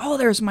 and like, oh,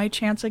 there's my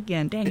chance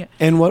again, dang it.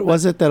 And what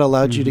was it that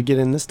allowed you to get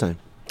in this time?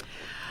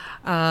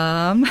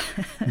 I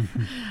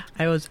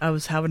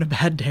was having a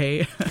bad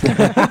day.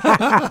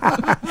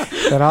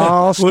 It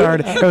all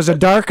started. It was a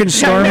dark and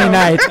stormy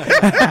night.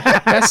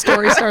 Best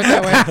story start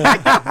that way.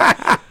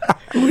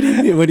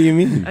 What do you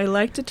mean? I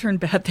like to turn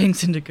bad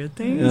things into good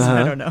things.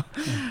 I don't know.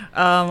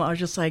 I was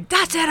just like,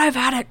 that's it, I've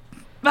had it.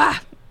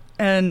 Ah!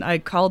 And I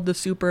called the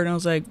super and I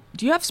was like,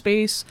 do you have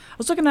space? I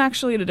was looking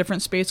actually at a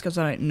different space because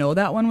I didn't know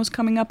that one was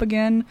coming up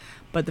again.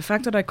 But the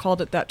fact that I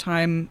called at that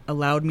time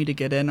allowed me to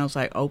get in. I was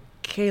like,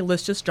 okay,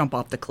 let's just jump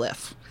off the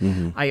cliff.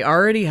 I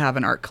already have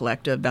an art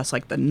collective. That's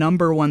like the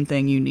number one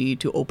thing you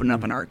need to open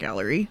up an art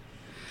gallery.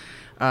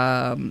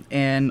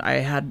 And I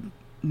had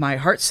my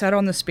heart set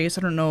on the space.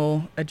 I don't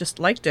know. I just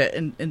liked it.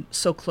 And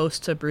so close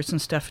to Bruce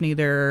and Stephanie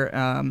there.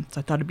 So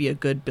I thought it'd be a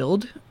good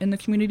build in the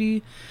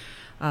community.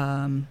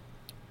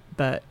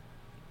 But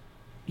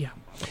yeah,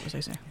 what was I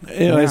saying?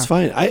 It's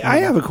fine. I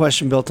have a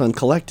question built on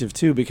collective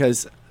too,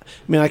 because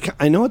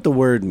I know what the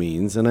word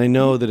means, and I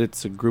know that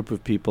it's a group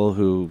of people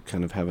who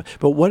kind of have a,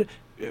 but what,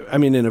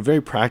 in a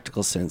very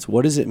practical sense,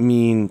 what does it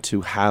mean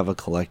to have a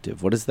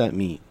collective? What does that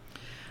mean?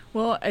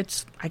 Well,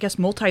 it's, I guess,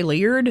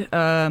 multi-layered.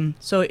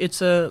 So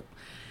it's we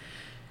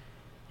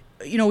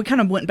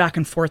kind of went back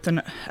and forth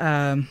in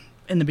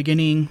the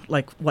beginning,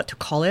 like what to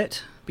call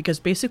it, because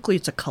basically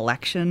it's a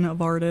collection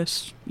of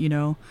artists,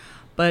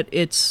 but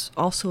it's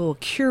also a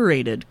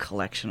curated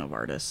collection of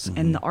artists,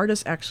 and the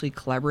artists actually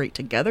collaborate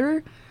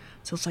together.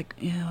 So it's like,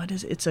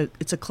 it's a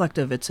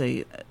collective. It's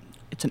an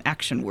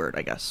action word,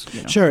 I guess.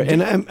 Sure.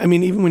 And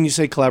even when you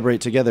say collaborate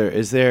together,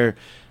 is there,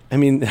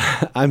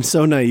 I'm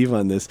so naive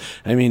on this.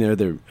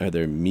 Are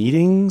there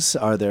meetings?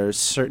 Are there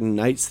certain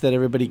nights that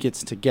everybody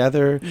gets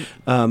together?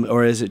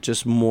 Or is it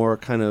just more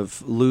kind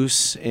of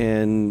loose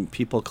and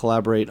people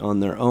collaborate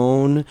on their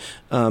own?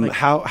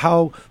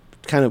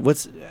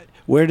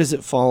 Where does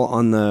it fall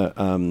on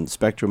the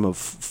spectrum of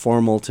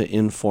formal to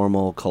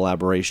informal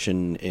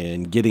collaboration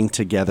and getting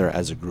together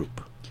as a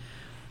group?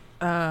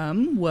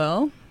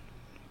 Well,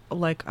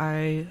 like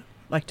I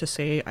like to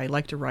say, I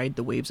like to ride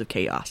the waves of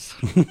chaos.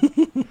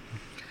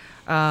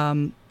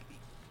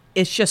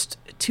 It's just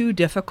too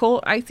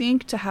difficult, I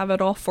think, to have it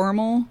all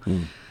formal.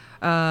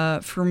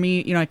 For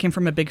me, I came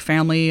from a big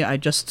family.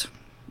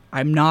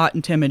 I'm not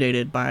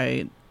intimidated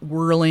by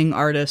whirling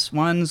artists.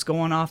 One's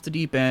going off the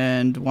deep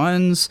end.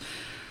 One's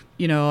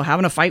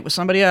having a fight with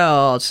somebody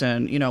else,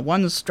 and,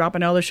 one's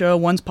dropping out of the show,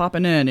 one's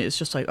popping in. It's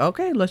just like,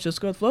 okay, let's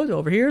just go with the flow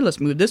over here. Let's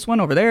move this one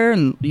over there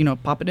and,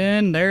 pop it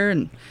in there.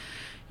 And,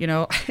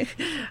 I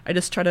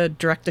just try to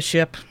direct the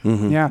ship.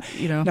 Yeah.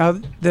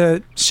 Now,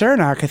 the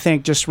Saranac, I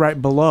think, just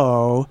right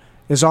below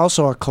is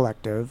also a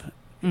collective.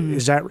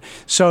 Is that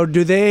so?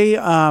 Do they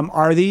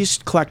are these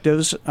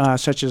collectives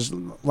such as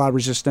La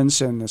Resistance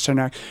and the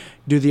Cernak?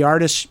 Do the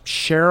artists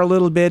share a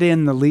little bit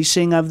in the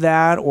leasing of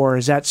that, or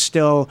is that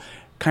still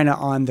kind of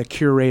on the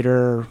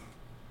curator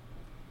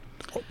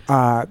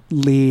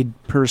lead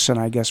person,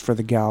 I guess, for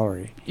the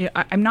gallery? Yeah,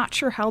 I'm not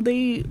sure how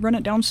they run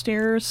it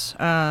downstairs.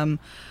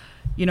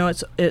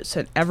 It's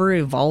an ever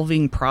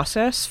evolving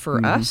process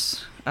for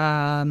us.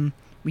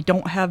 We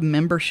don't have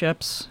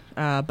memberships.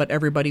 But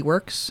everybody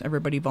works,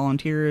 everybody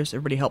volunteers,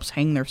 everybody helps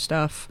hang their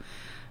stuff,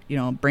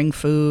 bring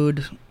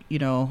food,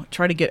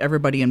 try to get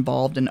everybody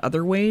involved in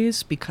other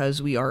ways because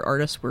we are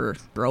artists, we're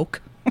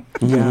broke.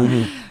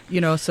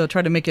 So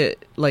try to make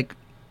it like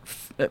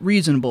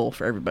reasonable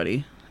for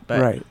everybody.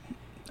 But, right.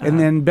 And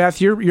then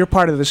Beth, you're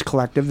part of this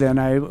collective. Then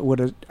I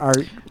would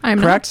I'm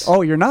correct. Not.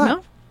 Oh, you're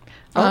not.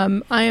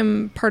 No. I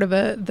am part of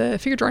the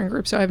figure drawing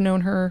group, so I've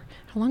known her.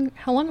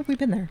 How long have we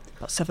been there?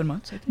 About 7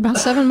 months, I think. About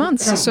 7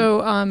 months.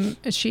 So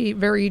she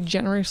very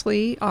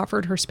generously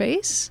offered her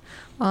space,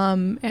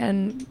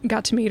 and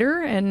got to meet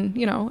her, and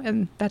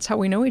and that's how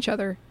we know each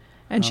other.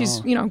 And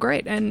she's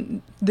great.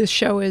 And this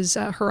show is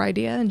her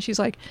idea, and she's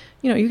like,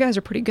 you guys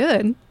are pretty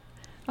good.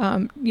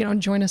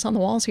 Join us on the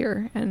walls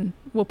here, and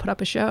we'll put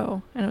up a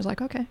show. And I was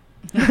like, okay.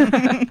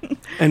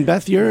 And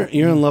Beth, you're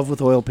in love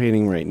with oil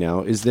painting right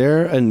now. Is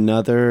there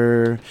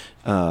another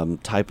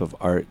type of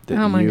art that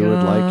you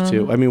would like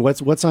to? I mean,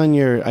 what's on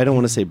your? I don't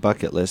want to say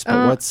bucket list,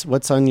 but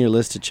what's on your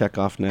list to check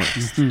off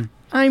next?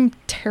 I'm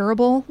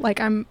terrible. Like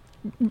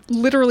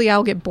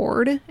I'll get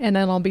bored, and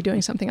then I'll be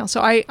doing something else.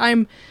 So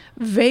I'm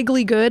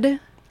vaguely good,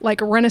 like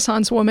a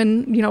Renaissance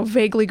woman.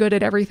 Vaguely good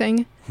at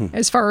everything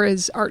as far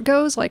as art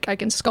goes. Like I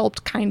can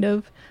sculpt, kind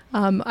of.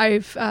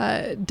 I've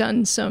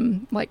done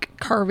some like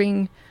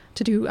carving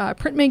to do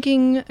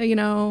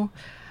printmaking,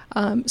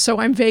 so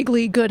I'm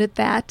vaguely good at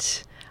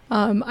that.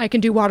 I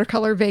can do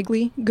watercolor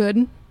vaguely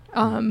good,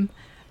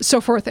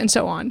 so forth and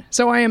so on.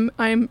 So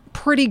I'm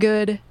pretty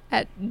good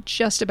at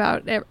just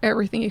about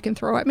everything you can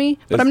throw at me,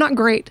 but I'm not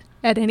great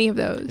at any of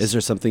those. Is there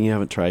something you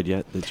haven't tried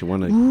yet that you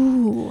want to?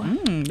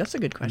 Ooh, that's a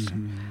good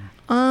question.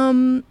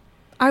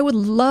 I would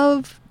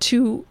love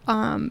to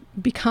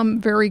become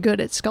very good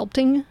at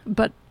sculpting,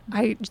 but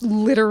I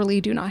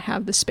literally do not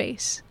have the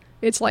space.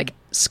 It's like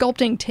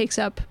sculpting takes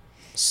up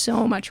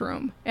so much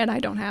room, and I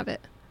don't have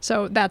it.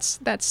 So that's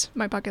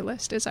my bucket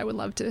list. Is I would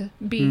love to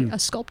be a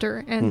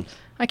sculptor, and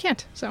I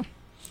can't. So.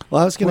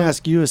 Well, I was going to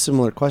ask you a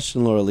similar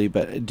question, Laura Lee.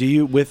 But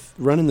with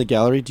running the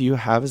gallery, do you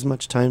have as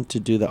much time to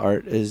do the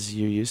art as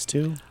you used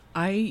to?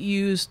 I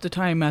use the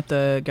time at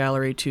the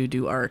gallery to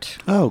do art.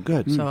 Oh,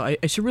 good. So I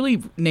should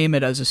really name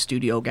it as a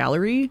studio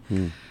gallery,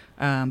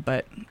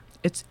 but.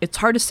 It's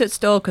hard to sit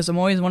still because I'm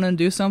always wanting to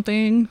do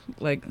something.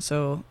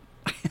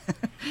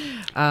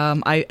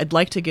 I'd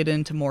like to get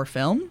into more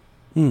film,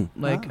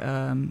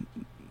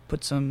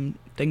 put some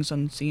things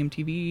on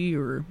CMTV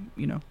or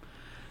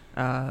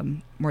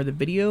more of the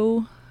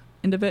video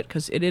end of it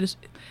because it is.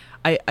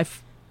 I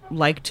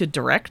like to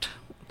direct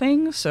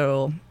things,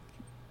 so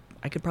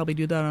I could probably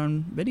do that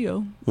on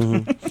video.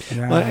 Yeah.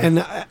 Well,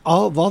 and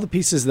all the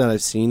pieces that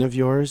I've seen of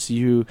yours,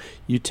 you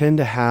tend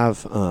to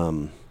have.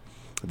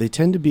 They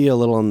tend to be a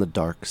little on the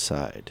dark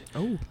side.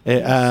 Oh,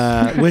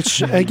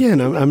 which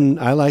again,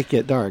 I like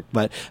it dark.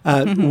 But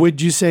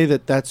would you say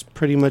that that's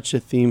pretty much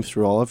a theme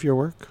through all of your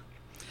work?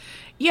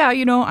 Yeah,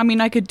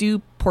 I could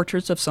do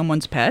portraits of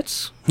someone's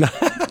pets,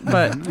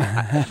 but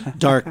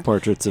dark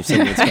portraits of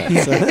someone's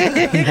pets.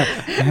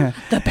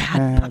 The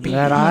bad puppy.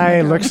 That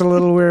eye looks a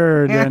little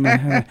weird.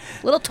 And,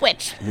 little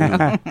twitch.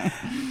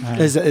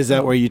 Is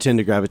that where you tend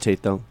to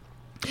gravitate, though?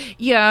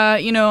 Yeah,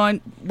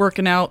 I'm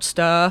working out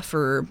stuff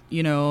or,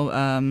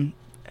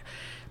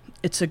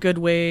 it's a good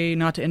way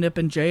not to end up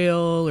in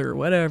jail or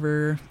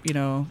whatever,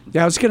 Yeah,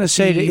 I was going to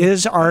say,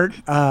 is art,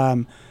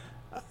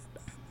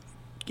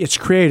 it's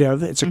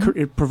creative.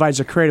 It provides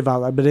a creative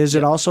outlet, but is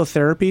it also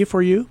therapy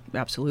for you?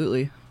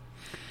 Absolutely.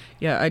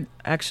 Yeah, I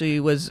actually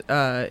was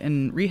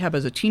in rehab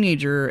as a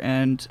teenager,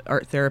 and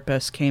art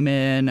therapists came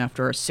in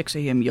after our 6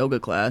 a.m. yoga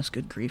class.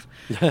 Good grief.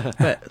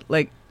 But,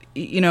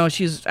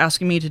 she's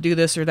asking me to do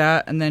this or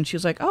that, and then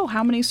she's like, oh,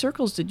 how many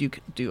circles did you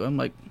do? I'm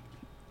like,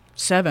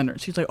 7. Or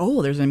she's like,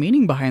 oh, there's a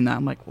meaning behind that.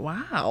 I'm like,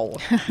 wow,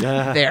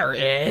 there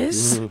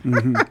is.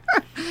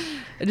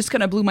 It just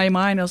kind of blew my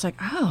mind. I was like,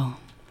 oh,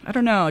 I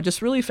don't know. It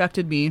just really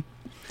affected me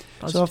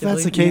positively. So if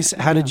that's the case,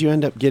 how did you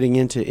end up getting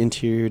into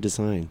interior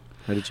design?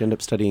 How did you end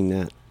up studying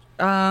that?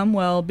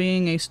 Well,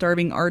 being a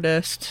starving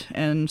artist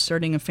and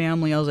starting a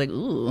family, I was like,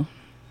 ooh,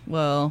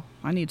 well,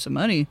 I need some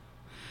money.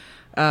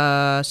 So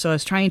I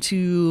was trying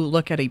to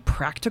look at a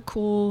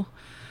practical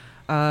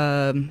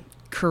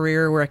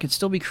career where I could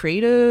still be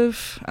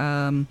creative.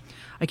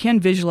 I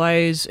can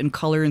visualize and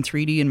color in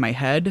 3D in my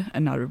head,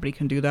 and not everybody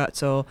can do that.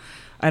 So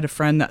I had a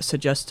friend that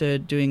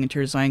suggested doing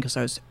interior design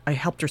because I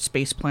helped her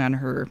space plan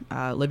her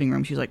living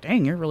room. She's like,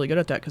 dang, you're really good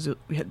at that, because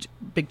we had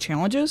big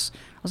challenges.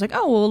 I was like,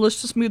 oh, well,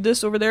 let's just move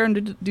this over there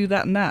and do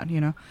that and that,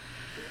 I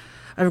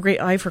have a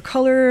great eye for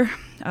color,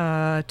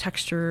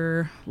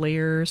 texture,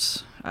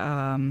 layers.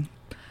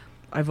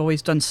 I've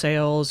always done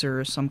sales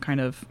or some kind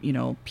of,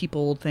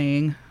 people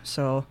thing.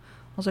 So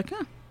I was like,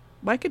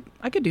 I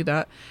could do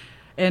that.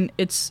 And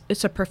it's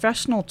a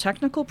professional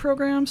technical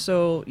program,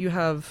 so you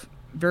have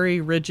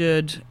very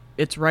rigid,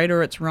 it's right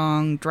or it's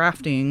wrong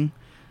drafting.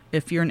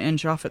 If you're an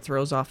inch off, it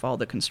throws off all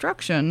the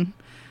construction.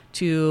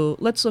 To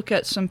let's look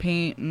at some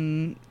paint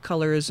and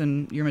colors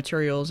and your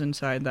materials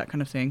inside, that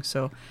kind of thing.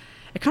 So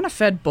it kind of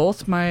fed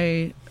both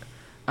my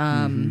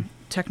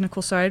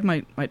technical side.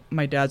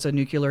 My dad's a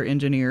nuclear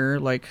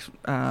engineer,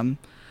 and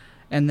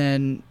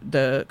then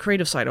the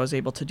creative side, I was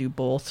able to do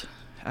both.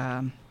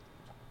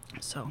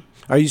 So.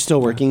 Are you still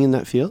working in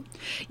that field?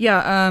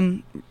 Yeah,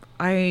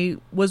 I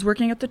was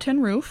working at the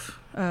Tin Roof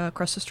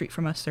across the street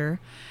from us there,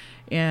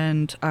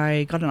 and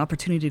I got an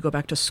opportunity to go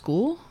back to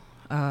school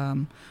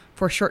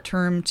for a short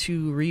term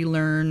to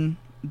relearn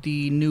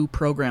the new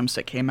programs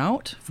that came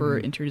out for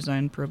interior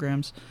design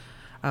programs,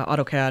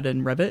 AutoCAD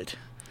and Revit.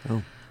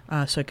 Oh.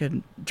 So I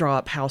could draw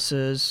up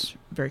houses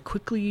very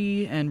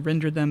quickly and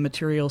render them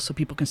materials so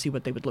people can see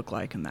what they would look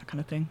like and that kind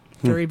of thing.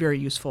 Very, very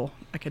useful.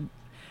 I could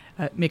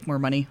make more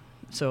money.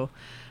 So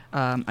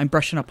I'm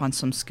brushing up on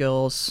some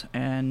skills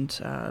and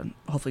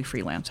hopefully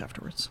freelance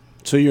afterwards.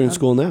 So you're in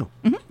school now?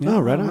 Mm-hmm. Oh,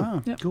 right on.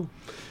 Wow. Yep. Cool.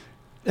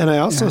 And I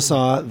also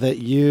saw that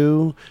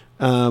you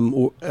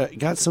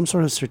got some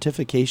sort of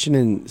certification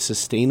in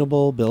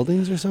sustainable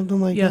buildings or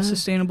something like that? Yeah,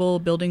 Sustainable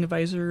Building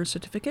Advisor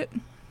Certificate.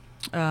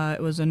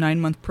 It was a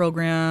 9-month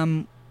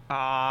program.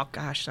 Oh,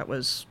 gosh, that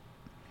was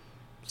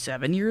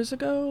 10 years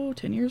ago.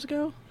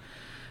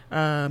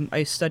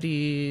 I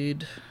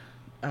studied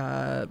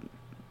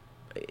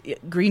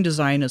green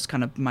design is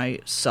kind of my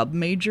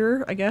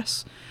sub-major, I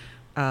guess.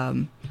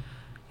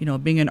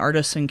 Being an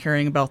artist and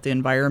caring about the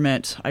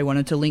environment, I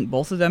wanted to link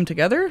both of them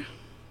together.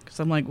 Because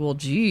I'm like, well,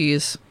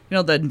 geez,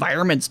 the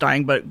environment's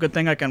dying, but good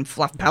thing I can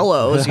fluff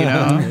pillows, So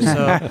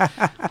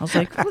I was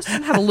like, let's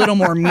have a little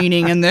more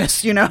meaning in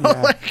this,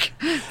 like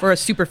for a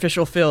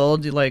superficial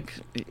field,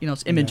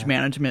 it's image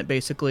management,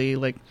 basically.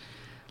 Like,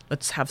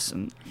 let's have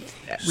some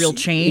real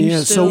change.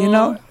 Yeah, still.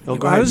 So,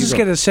 I was just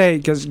going to say,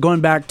 because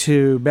going back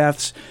to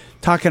Beth's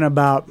talking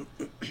about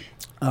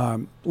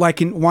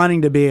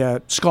wanting to be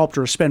a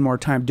sculptor, spend more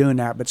time doing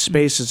that, but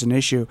space is an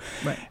issue.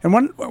 Right. And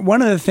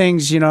one of the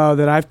things,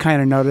 that I've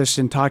kind of noticed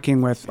in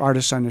talking with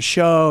artists on the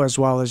show, as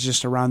well as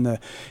just around the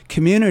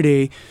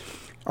community,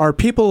 are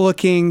people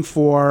looking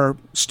for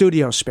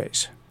studio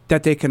space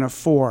that they can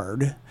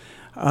afford.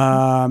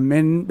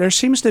 And there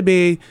seems to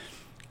be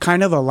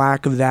kind of a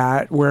lack of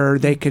that, where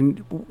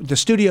the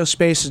studio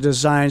space is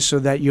designed so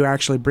that you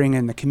actually bring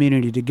in the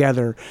community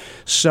together,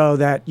 so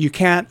that you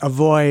can't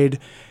avoid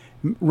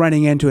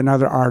running into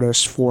another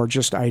artist for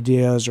just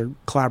ideas or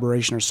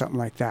collaboration or something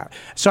like that.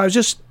 So I was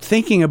just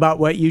thinking about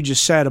what you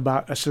just said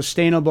about a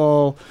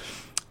sustainable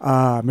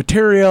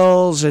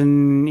materials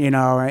and,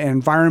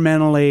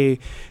 environmentally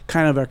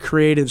kind of a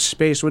creative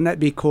space. Wouldn't that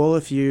be cool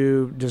if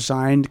you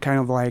designed kind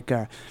of like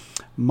a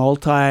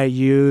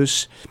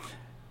multi-use,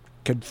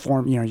 could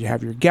form, you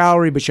have your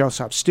gallery, but you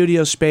also have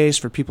studio space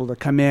for people to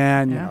come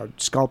in,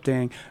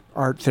 sculpting,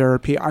 art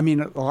therapy. I mean,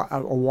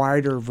 a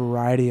wider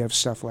variety of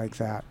stuff like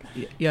that.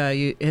 Yeah,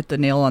 you hit the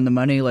nail on the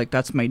money. Like,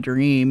 that's my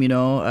dream,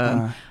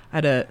 I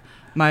had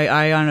my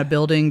eye on a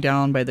building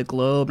down by the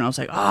Globe, and I was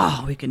like,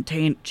 we can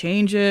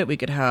change it. We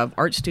could have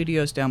art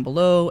studios down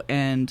below.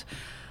 And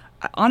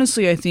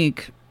honestly, I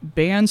think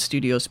band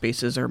studio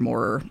spaces are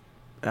more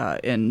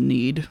in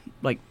need.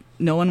 Like,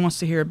 no one wants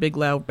to hear a big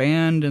loud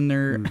band in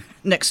their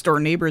next door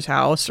neighbor's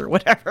house or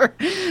whatever.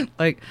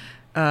 Like,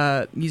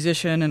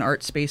 musician and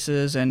art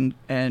spaces and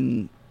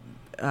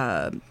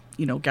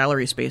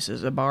gallery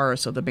spaces, a bar,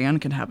 so the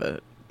band can have a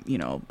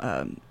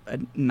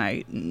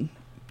night and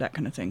that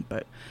kind of thing.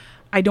 But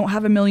I don't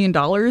have $1 million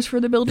for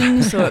the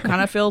building, so it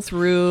kind of fell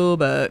through.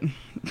 But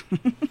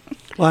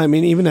well, I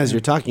mean, even as you're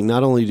talking,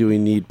 not only do we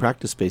need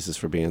practice spaces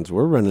for bands,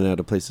 we're running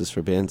out of places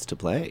for bands to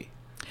play.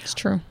 It's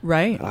true.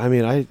 Right. I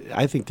mean,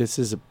 I think this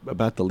is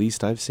about the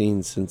least I've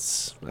seen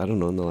since, I don't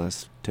know, in the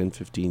last 10,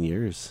 15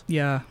 years.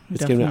 Yeah,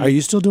 definitely. Are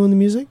you still doing the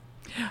music?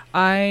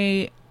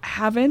 I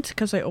haven't,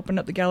 because I opened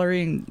up the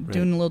gallery and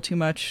doing a little too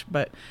much,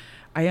 but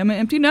I am an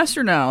empty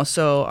nester now,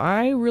 so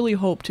I really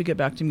hope to get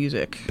back to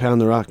music. Pound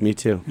the rock, me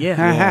too. Yeah.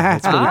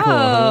 That's pretty cool.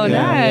 Oh,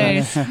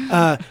 nice.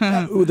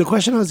 The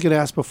question I was going to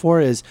ask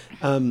before is,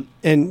 and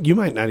you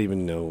might not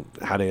even know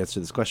how to answer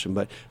this question,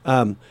 but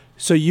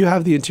so you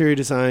have the interior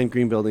design,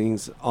 green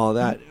buildings, all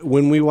that.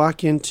 When we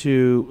walk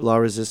into La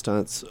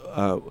Resistance,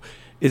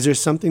 is there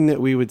something that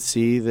we would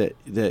see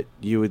that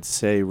you would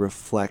say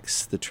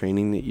reflects the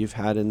training that you've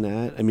had in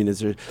that? I mean, is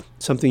there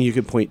something you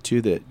could point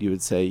to that you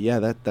would say,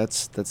 yeah,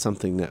 that's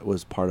something that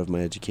was part of my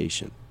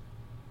education?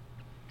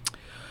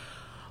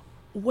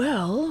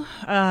 Well,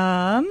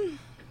 I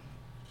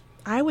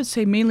would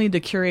say mainly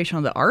the curation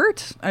of the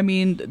art. I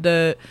mean,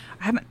 I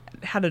haven't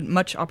had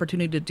much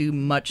opportunity to do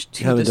much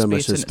to the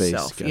space in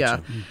itself.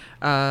 Gotcha.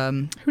 Yeah.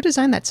 Who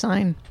designed that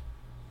sign?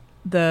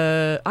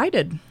 I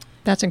did.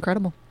 That's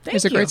incredible. Thank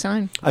is a you. great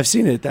sign. I've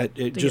seen it. Just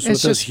It's with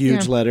those just-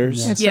 huge yeah.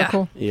 letters. It's Yeah. so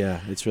cool. Yeah,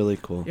 it's really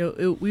cool.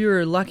 We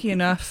were lucky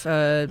enough.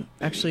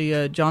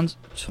 Actually, John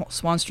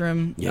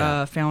Swanstrom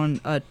Yeah.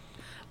 found a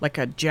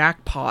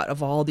jackpot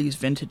of all these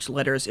vintage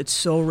letters. It's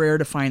so rare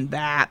to find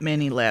that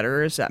many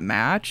letters that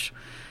match,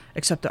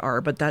 except the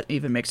art. But that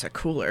even makes it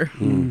cooler.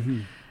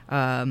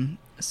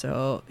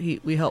 So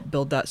we helped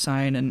build that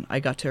sign, and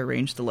I got to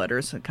arrange the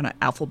letters, kind of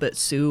alphabet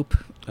soup.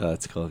 Oh,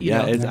 that's cool. You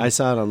Yeah, know. I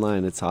saw it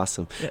online. It's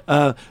awesome.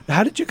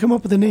 How did you come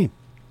up with the name?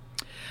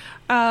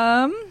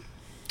 The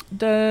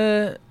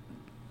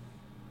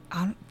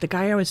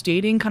guy I was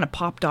dating kind of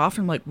popped off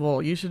and like,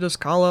 well, you should just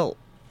call it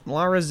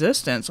La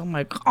Resistance. I'm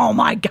like, oh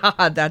my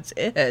God, that's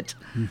it.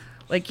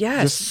 Like,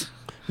 yes.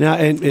 Now,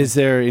 and is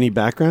there any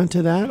background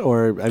to that?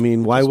 Or, I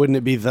mean, why wouldn't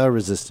it be The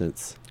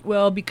Resistance?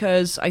 Well,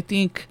 because I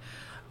think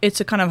it's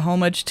a kind of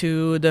homage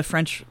to the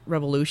French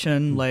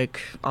Revolution,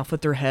 like off with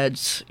their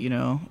heads, you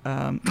know.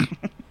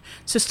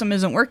 System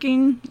isn't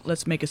working.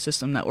 Let's make a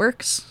system that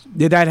works.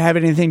 Did that have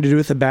anything to do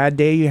with the bad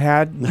day you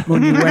had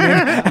when you went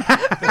in?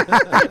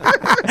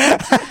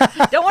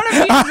 Don't want to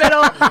be in the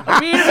middle.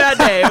 Be in a bad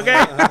day,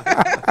 okay?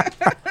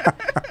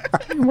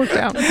 It worked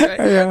out.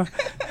 Yeah.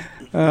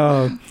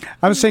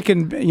 I was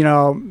thinking, you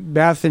know,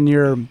 Beth,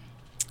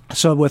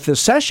 so with the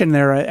session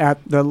there at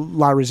the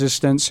La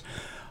Resistance,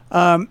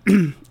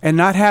 and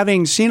not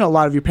having seen a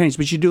lot of your paintings,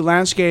 but you do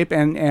landscape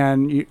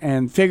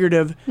and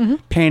figurative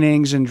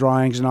paintings and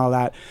drawings and all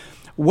that.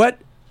 What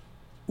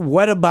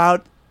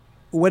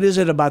is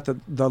it about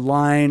the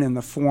line and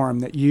the form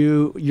that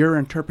your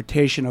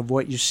interpretation of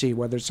what you see,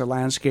 whether it's a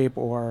landscape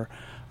or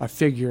a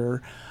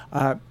figure,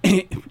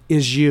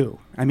 is you?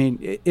 I mean,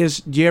 do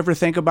you ever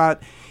think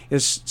about,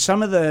 is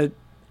some of the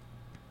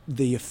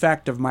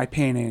effect of my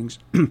paintings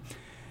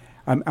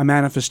a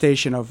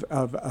manifestation of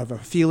a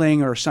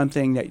feeling or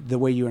something, that the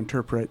way you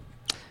interpret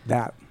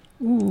that?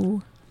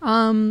 Ooh.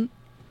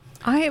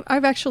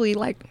 I've actually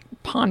like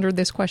pondered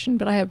this question,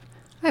 but I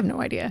have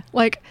no idea.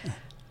 Like,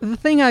 the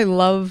thing I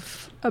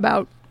love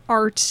about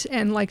art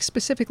and like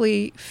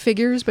specifically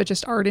figures, but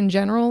just art in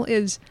general,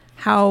 is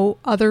how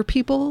other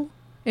people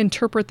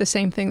interpret the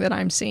same thing that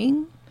I'm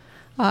seeing.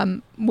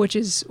 Which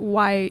is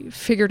why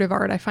figurative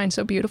art I find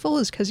so beautiful,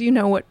 is because you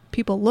know what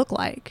people look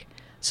like.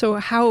 So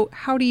how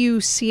do you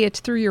see it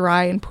through your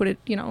eye and put it,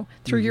 you know,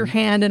 through your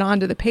hand and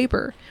onto the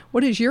paper?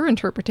 What is your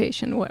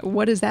interpretation?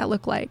 What does that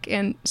look like?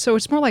 And so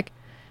it's more like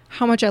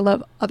how much I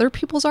love other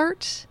people's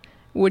art,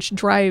 which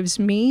drives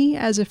me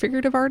as a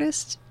figurative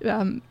artist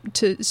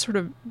to sort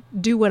of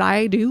do what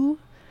I do.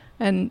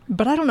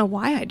 But I don't know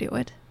why I do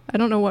it. I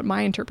don't know what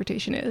my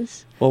interpretation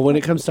is. Well, when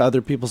it comes to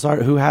other people's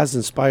art, who has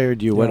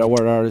inspired you? What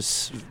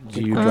artists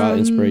do you draw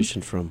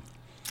inspiration from?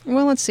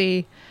 Well, let's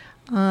see.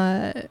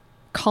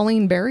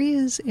 Colleen Berry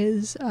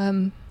is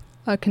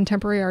a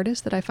contemporary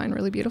artist that I find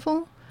really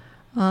beautiful.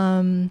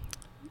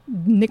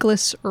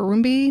 Nicholas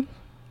Urumbi,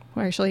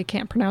 who I actually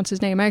can't pronounce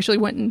his name. I actually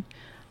went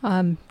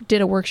and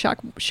did a workshop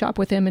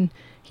with him, and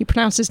he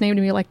pronounced his name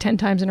to me like 10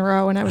 times in a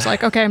row, and I was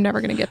like, okay, I'm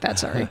never going to get that,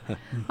 sorry.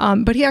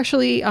 But he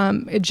actually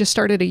it just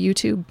started a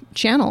YouTube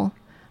channel,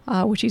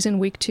 which he's in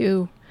week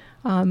 2,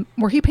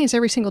 where he paints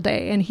every single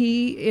day, and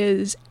he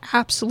is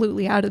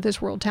absolutely out of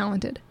this world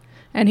talented.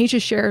 And he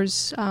just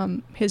shares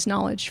his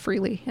knowledge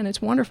freely, and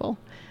it's wonderful.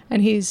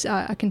 And he's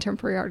a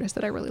contemporary artist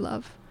that I really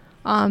love.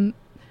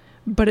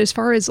 But as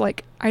far as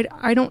like,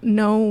 I don't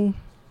know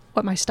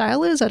what my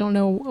style is. I don't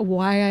know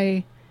why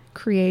I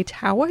create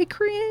how I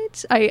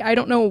create. I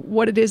don't know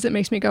what it is that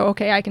makes me go,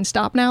 okay, I can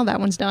stop now. That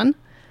one's done.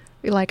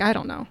 Like, I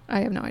don't know.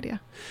 I have no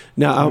idea.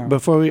 Now,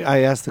 before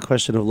I ask the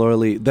question of Laura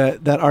Lee,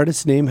 that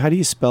artist's name, how do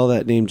you spell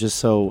that name, just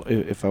so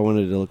if I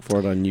wanted to look for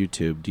it on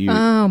YouTube? Do you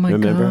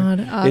remember?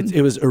 God.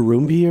 It was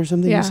Urumbi or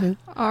something, you Yeah. said?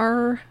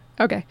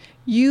 Okay.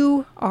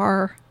 Urmbe?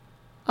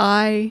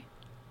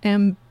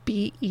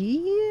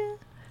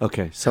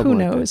 Okay, Who something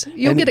like knows? that.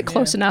 You'll And- get it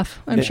close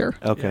enough, I'm sure.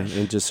 Okay,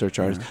 and just search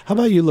artists. How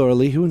about you, Laura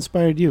Lee? Who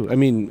inspired you? I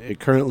mean,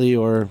 currently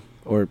or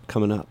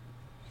coming up?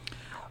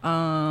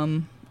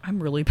 I'm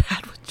really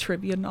bad with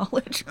trivia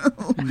knowledge.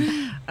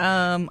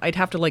 I'd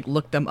have to like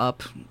look them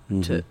up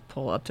to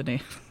pull up to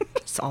name.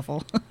 It's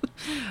awful.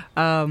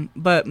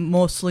 But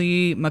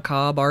mostly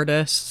macabre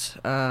artists.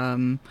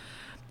 A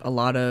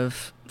lot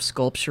of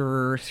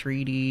sculpture,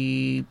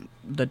 3D.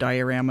 The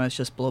dioramas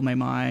just blow my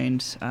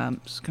mind.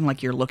 It's kind of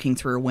like you're looking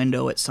through a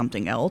window at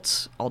something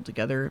else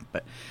altogether.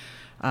 But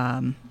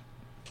I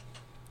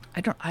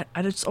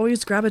just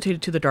always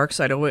gravitated to the dark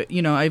side.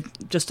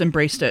 I've just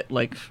embraced it,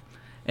 like,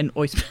 and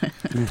always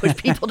push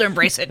people to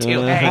embrace it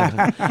too. Hey.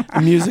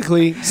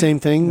 Musically,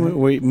 same thing.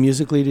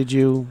 Musically,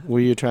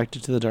 were you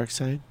attracted to the dark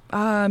side?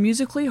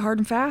 Musically, hard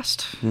and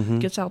fast.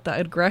 Gets out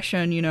that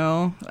aggression,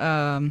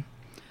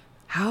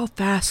 how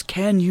fast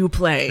can you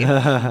play?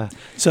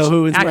 So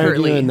who inspired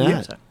you in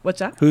that? Yeah, what's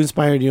that? Who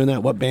inspired you in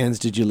that? What bands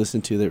did you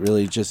listen to that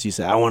really just, you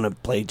said, I want to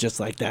play just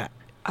like that?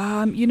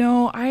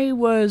 I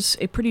was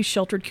a pretty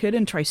sheltered kid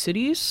in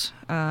Tri-Cities.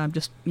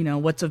 Just,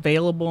 what's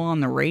available on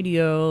the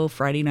radio,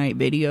 Friday night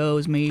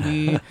videos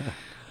maybe.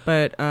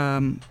 But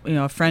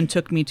a friend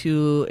took me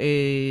to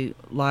a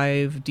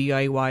live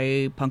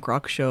DIY punk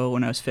rock show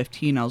when I was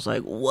 15. I was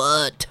like,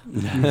 "What?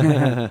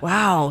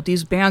 Wow,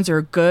 these bands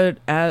are good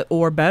at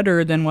or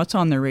better than what's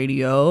on the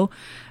radio."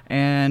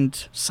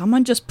 And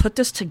someone just put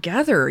this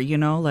together,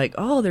 like,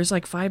 oh, there's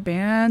like 5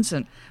 bands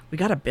and we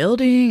got a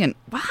building and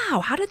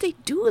wow, how did they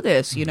do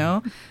this?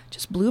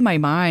 Just blew my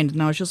mind.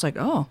 And I was just like,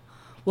 oh,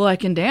 well, I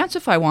can dance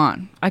if I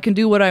want. I can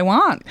do what I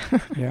want.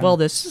 Yeah. Well,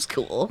 this is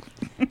cool.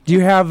 Do you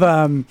have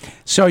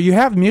so you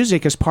have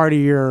music as part of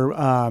your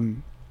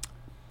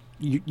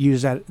you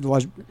use that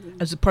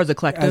As a part of the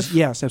collective?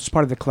 yes, as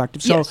part of the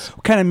collective. So Yes.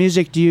 what kind of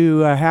music do you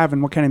have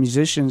and what kind of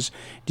musicians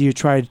do you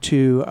try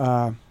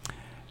to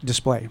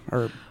display?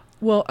 Or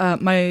Well,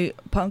 my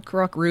punk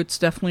rock roots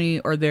definitely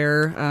are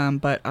there,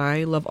 but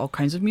I love all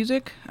kinds of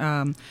music.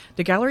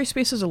 The gallery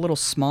space is a little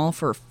small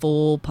for a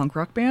full punk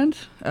rock band.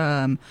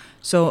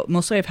 So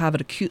mostly I've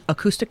had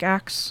acoustic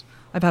acts.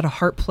 I've had a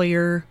harp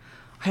player.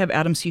 I have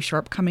Adam C.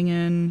 Sharp coming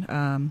in,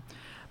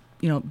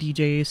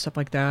 DJs, stuff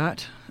like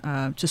that,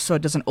 just so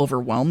it doesn't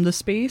overwhelm the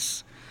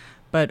space.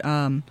 But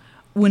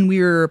when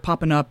we're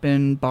popping up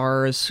in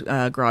bars,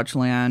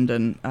 Garageland,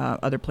 and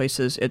other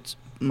places, it's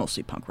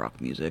mostly punk rock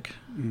music.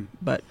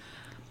 But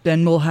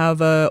then we'll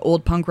have a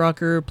old punk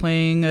rocker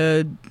playing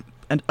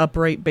an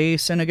upright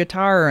bass and a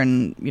guitar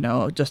and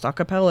just a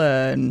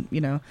cappella and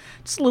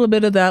just a little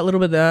bit of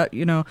that,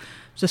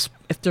 just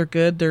if they're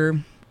good, they're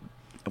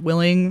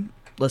willing,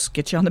 let's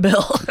get you on the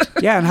bill.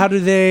 yeah, and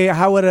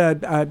how would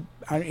an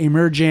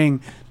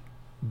emerging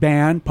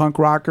band, punk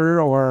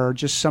rocker, or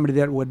just somebody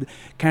that would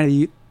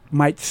kind of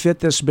might fit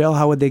this bill,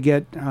 how would they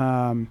get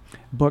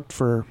booked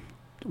for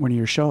one of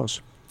your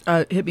shows?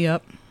 Hit me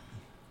up.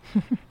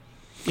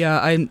 Yeah,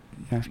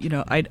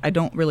 I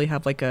don't really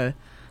have like a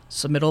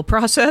submittal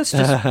process.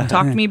 Just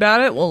talk to me about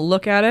it. We'll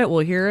look at it.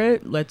 We'll hear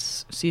it.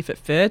 Let's see if it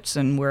fits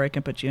and where I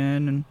can put you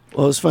in. And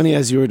Well, it's funny,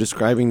 as you were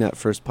describing that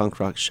first punk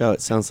rock show,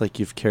 it sounds like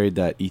you've carried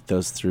that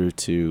ethos through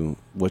to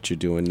what you're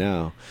doing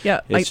now.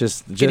 yeah, It's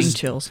just getting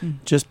chills.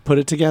 Just put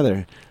it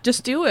together.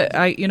 Just do it.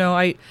 I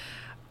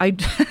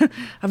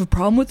have a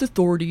problem with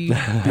authority.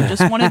 I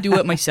just want to do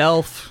it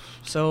myself.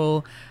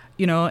 So,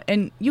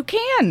 and you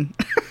can.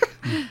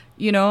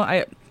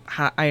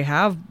 I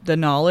have the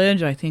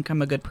knowledge. I think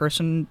I'm a good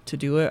person to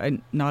do it.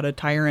 I'm not a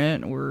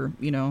tyrant or,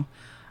 I'm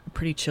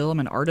pretty chill. I'm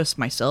an artist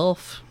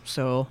myself.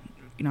 So,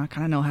 I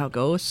kind of know how it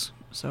goes.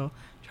 So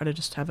try to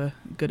just have a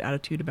good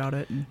attitude about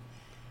it. And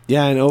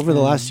Yeah, and over the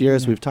last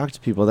years, we've talked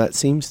to people. That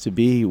seems to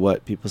be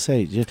what people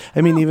say.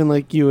 Even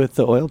like you with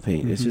the oil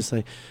paint. It's just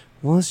like,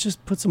 well, let's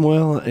just put some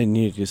oil on, and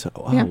you just,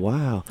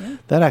 wow. Yeah.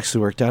 That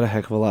actually worked out a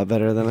heck of a lot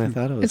better than I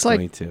thought it was It's like-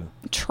 going to.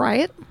 Try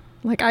it.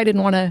 Like, I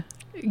didn't want to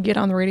get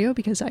on the radio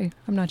because I'm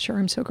not sure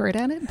I'm so great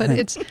at it, but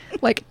it's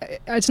like,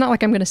 it's not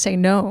like I'm going to say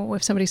no.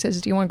 If somebody says,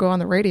 do you want to go on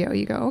the radio?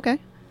 You go, okay.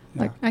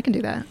 Like, I can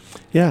do that.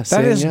 Yeah, That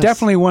saying is yes.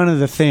 definitely one of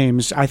the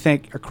themes, I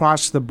think,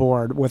 across the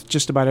board with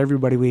just about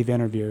everybody we've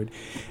interviewed,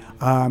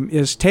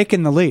 is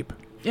taking the leap.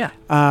 yeah.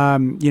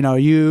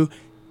 You,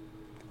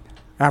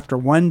 after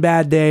one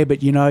bad day,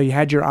 but you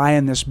had your eye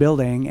on this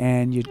building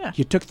and you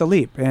took the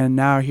leap, and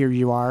now here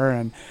you are,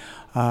 and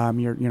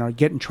you're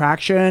getting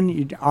traction,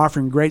 you're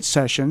offering great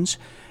sessions.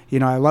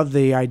 I love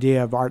the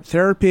idea of art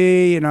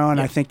therapy, and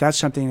I think that's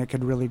something that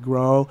could really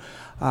grow,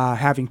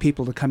 having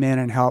people to come in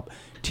and help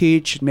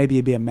teach,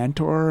 maybe be a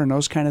mentor and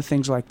those kind of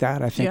things like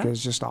that, I think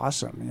is just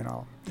awesome,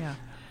 Yeah.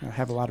 I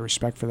have a lot of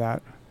respect for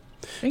that.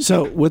 Thank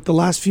So you. with the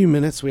last few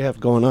minutes we have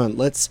going on,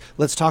 let's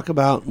talk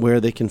about where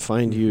they can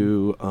find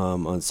you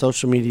on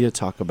social media,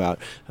 talk about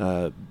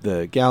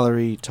the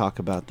gallery, talk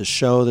about the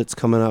show that's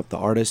coming up, the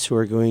artists who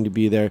are going to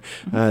be there.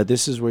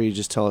 This is where you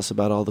just tell us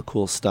about all the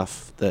cool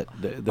stuff, that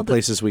the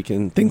places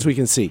things we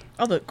can see.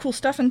 All the cool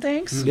stuff and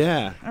things.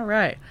 Yeah. All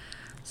right.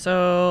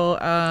 So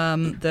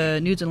the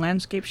Nudes and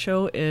Landscape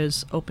show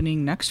is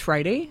opening next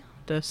Friday,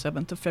 the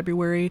 7th of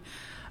February.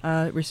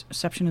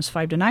 Reception is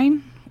 5 to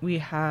 9. We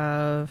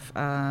have,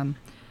 let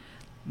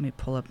me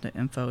pull up the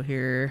info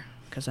here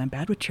because I'm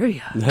bad with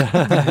trivia.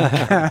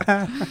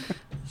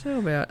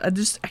 So bad.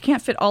 I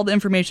can't fit all the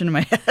information in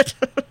my head.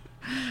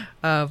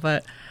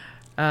 But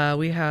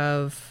we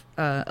have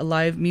a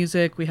live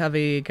music. We have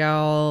a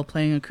gal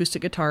playing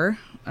acoustic guitar.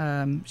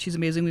 She's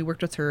amazing. We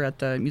worked with her at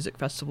the music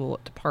festival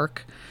at the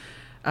park.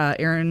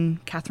 Erin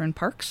Catherine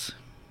Parks.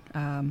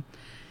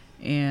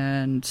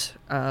 And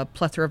a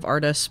plethora of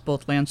artists,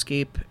 both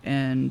landscape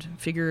and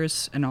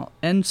figures,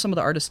 and some of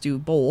the artists do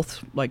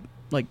both, like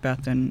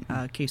Beth and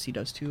Casey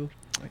does too.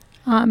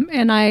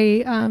 And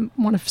I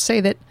want to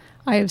say that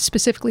I have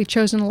specifically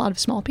chosen a lot of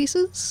small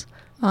pieces.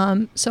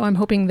 So I'm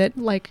hoping that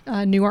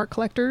new art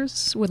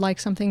collectors would like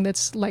something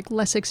that's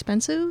less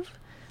expensive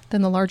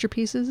than the larger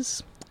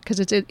pieces, because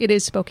it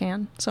is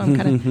Spokane. So I'm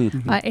kind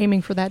of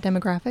aiming for that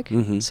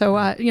demographic.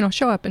 So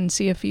show up and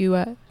see if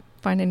you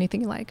find anything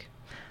you like.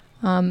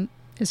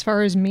 As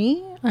far as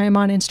me, I am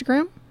on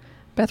Instagram,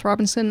 Beth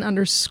Robinson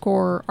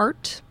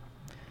 _art.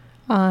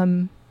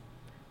 And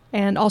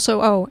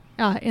also,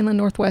 Inland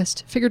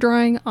Northwest Figure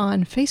Drawing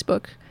on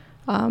Facebook.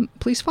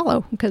 please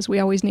follow, because we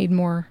always need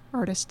more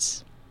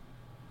artists.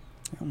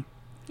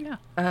 Yeah.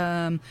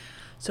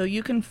 So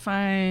you can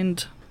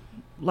find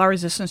La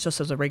Resistance just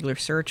as a regular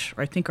search.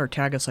 Or I think our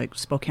tag is like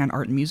Spokane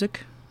Art and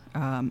Music.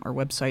 Our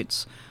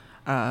website's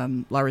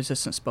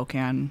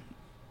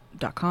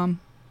laresistancespokane.com.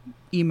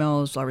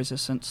 Email is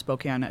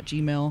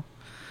laresistancespokane@gmail.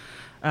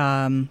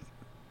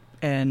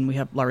 And we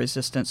have La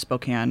Resistance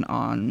Spokane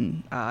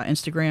on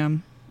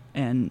Instagram.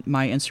 And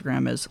my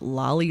Instagram is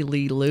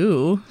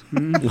LollyLeeLou.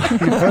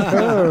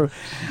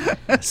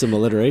 Some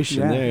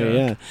alliteration Yeah.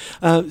 there,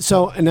 yeah.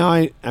 So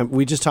now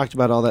we just talked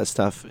about all that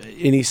stuff.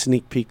 Any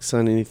sneak peeks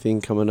on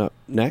anything coming up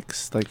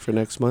next, like for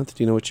next month?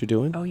 Do you know what you're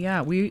doing? Oh,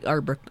 yeah. We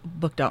are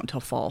booked out until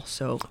fall.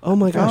 So Oh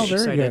my gosh,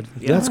 very excited.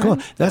 good. Yeah. that's cool.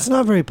 That's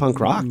not very punk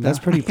rock. That's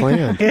pretty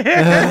planned.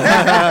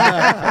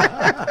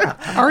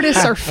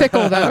 Artists are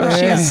fickle, though.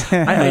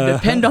 I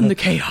depend on the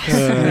chaos.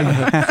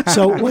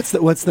 So what's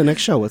the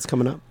next show? What's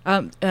coming up?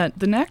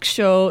 The next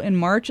show in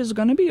March is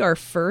going to be our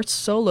first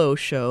solo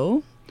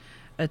show.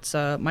 It's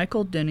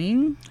Michael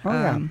Denning. Oh,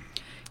 yeah.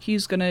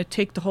 He's going to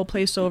take the whole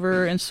place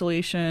over,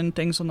 installation,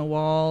 things on the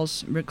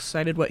walls. I'm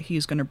excited what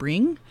he's going to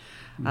bring.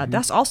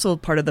 That's also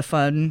part of the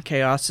fun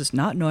chaos, is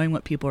not knowing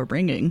what people are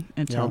bringing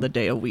until Yeah. the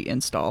day we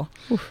install.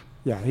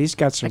 Yeah, he's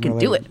got some I can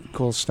really do it.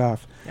 cool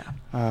stuff.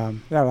 Yeah.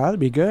 Yeah, that'd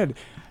be good.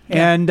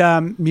 Yeah. And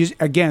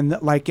again,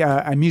 like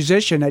a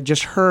musician that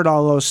just heard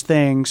all those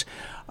things,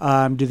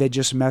 do they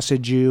just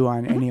message you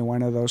on any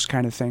one of those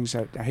kind of things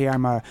that, hey,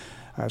 I'm a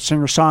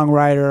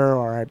singer-songwriter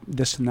or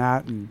this and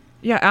that? And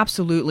Yeah,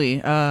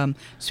 absolutely.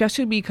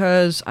 Especially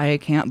because I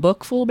can't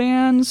book full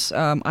bands.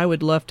 I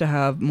would love to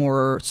have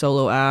more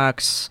solo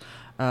acts.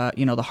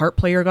 The harp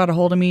player got a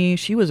hold of me.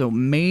 She was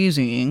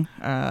amazing.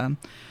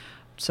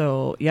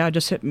 So yeah,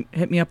 just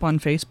hit me up on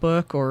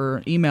Facebook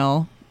or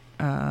email.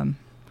 And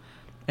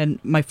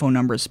my phone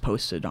number is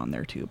posted on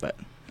there too. But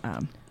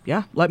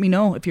yeah, let me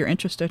know if you're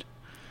interested.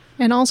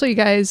 And also, you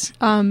guys,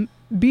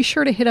 be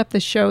sure to hit up the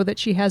show that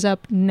she has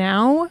up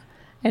now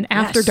and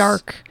After Yes.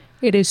 Dark.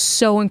 It is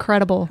so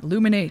incredible.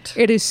 Illuminate.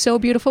 It is so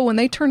beautiful. When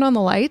they turned on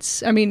the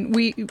lights, I mean,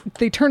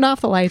 they turned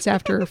off the lights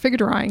after figure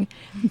drawing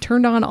and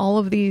turned on all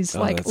of these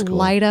that's cool.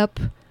 light up.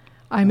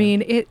 I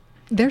mean,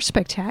 they're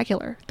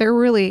spectacular. They're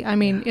really, I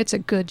mean, it's a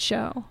good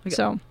show.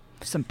 So,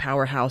 Some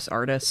powerhouse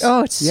artists.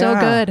 oh, it's so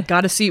Yeah. good.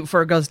 Gotta see it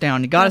before it goes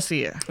down. You gotta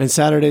see it. And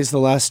Saturday's the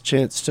last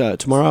chance.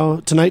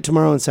 Tonight,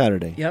 tomorrow, and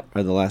Saturday. Yep.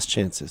 Are the last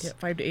chances. Yeah,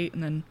 5 to 8,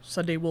 and then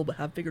Sunday we'll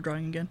have figure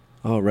drawing again.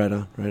 Oh, right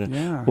on.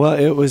 Yeah. Well,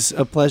 it was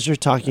a pleasure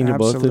talking to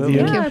both of Absolutely. you.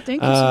 Thank Yeah,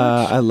 thank you so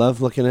much. I love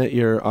looking at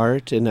your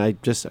art, and I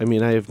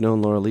have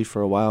known Laura Lee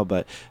for a while,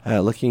 but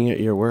looking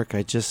at your work,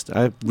 I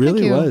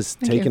really you. was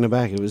Thank taken you.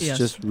 aback. It was Yes.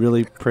 just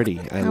really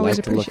pretty. I always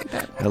appreciate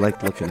that. I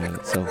liked looking at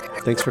it. So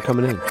thanks for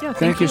coming in. Yeah,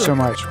 Thank you so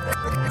much.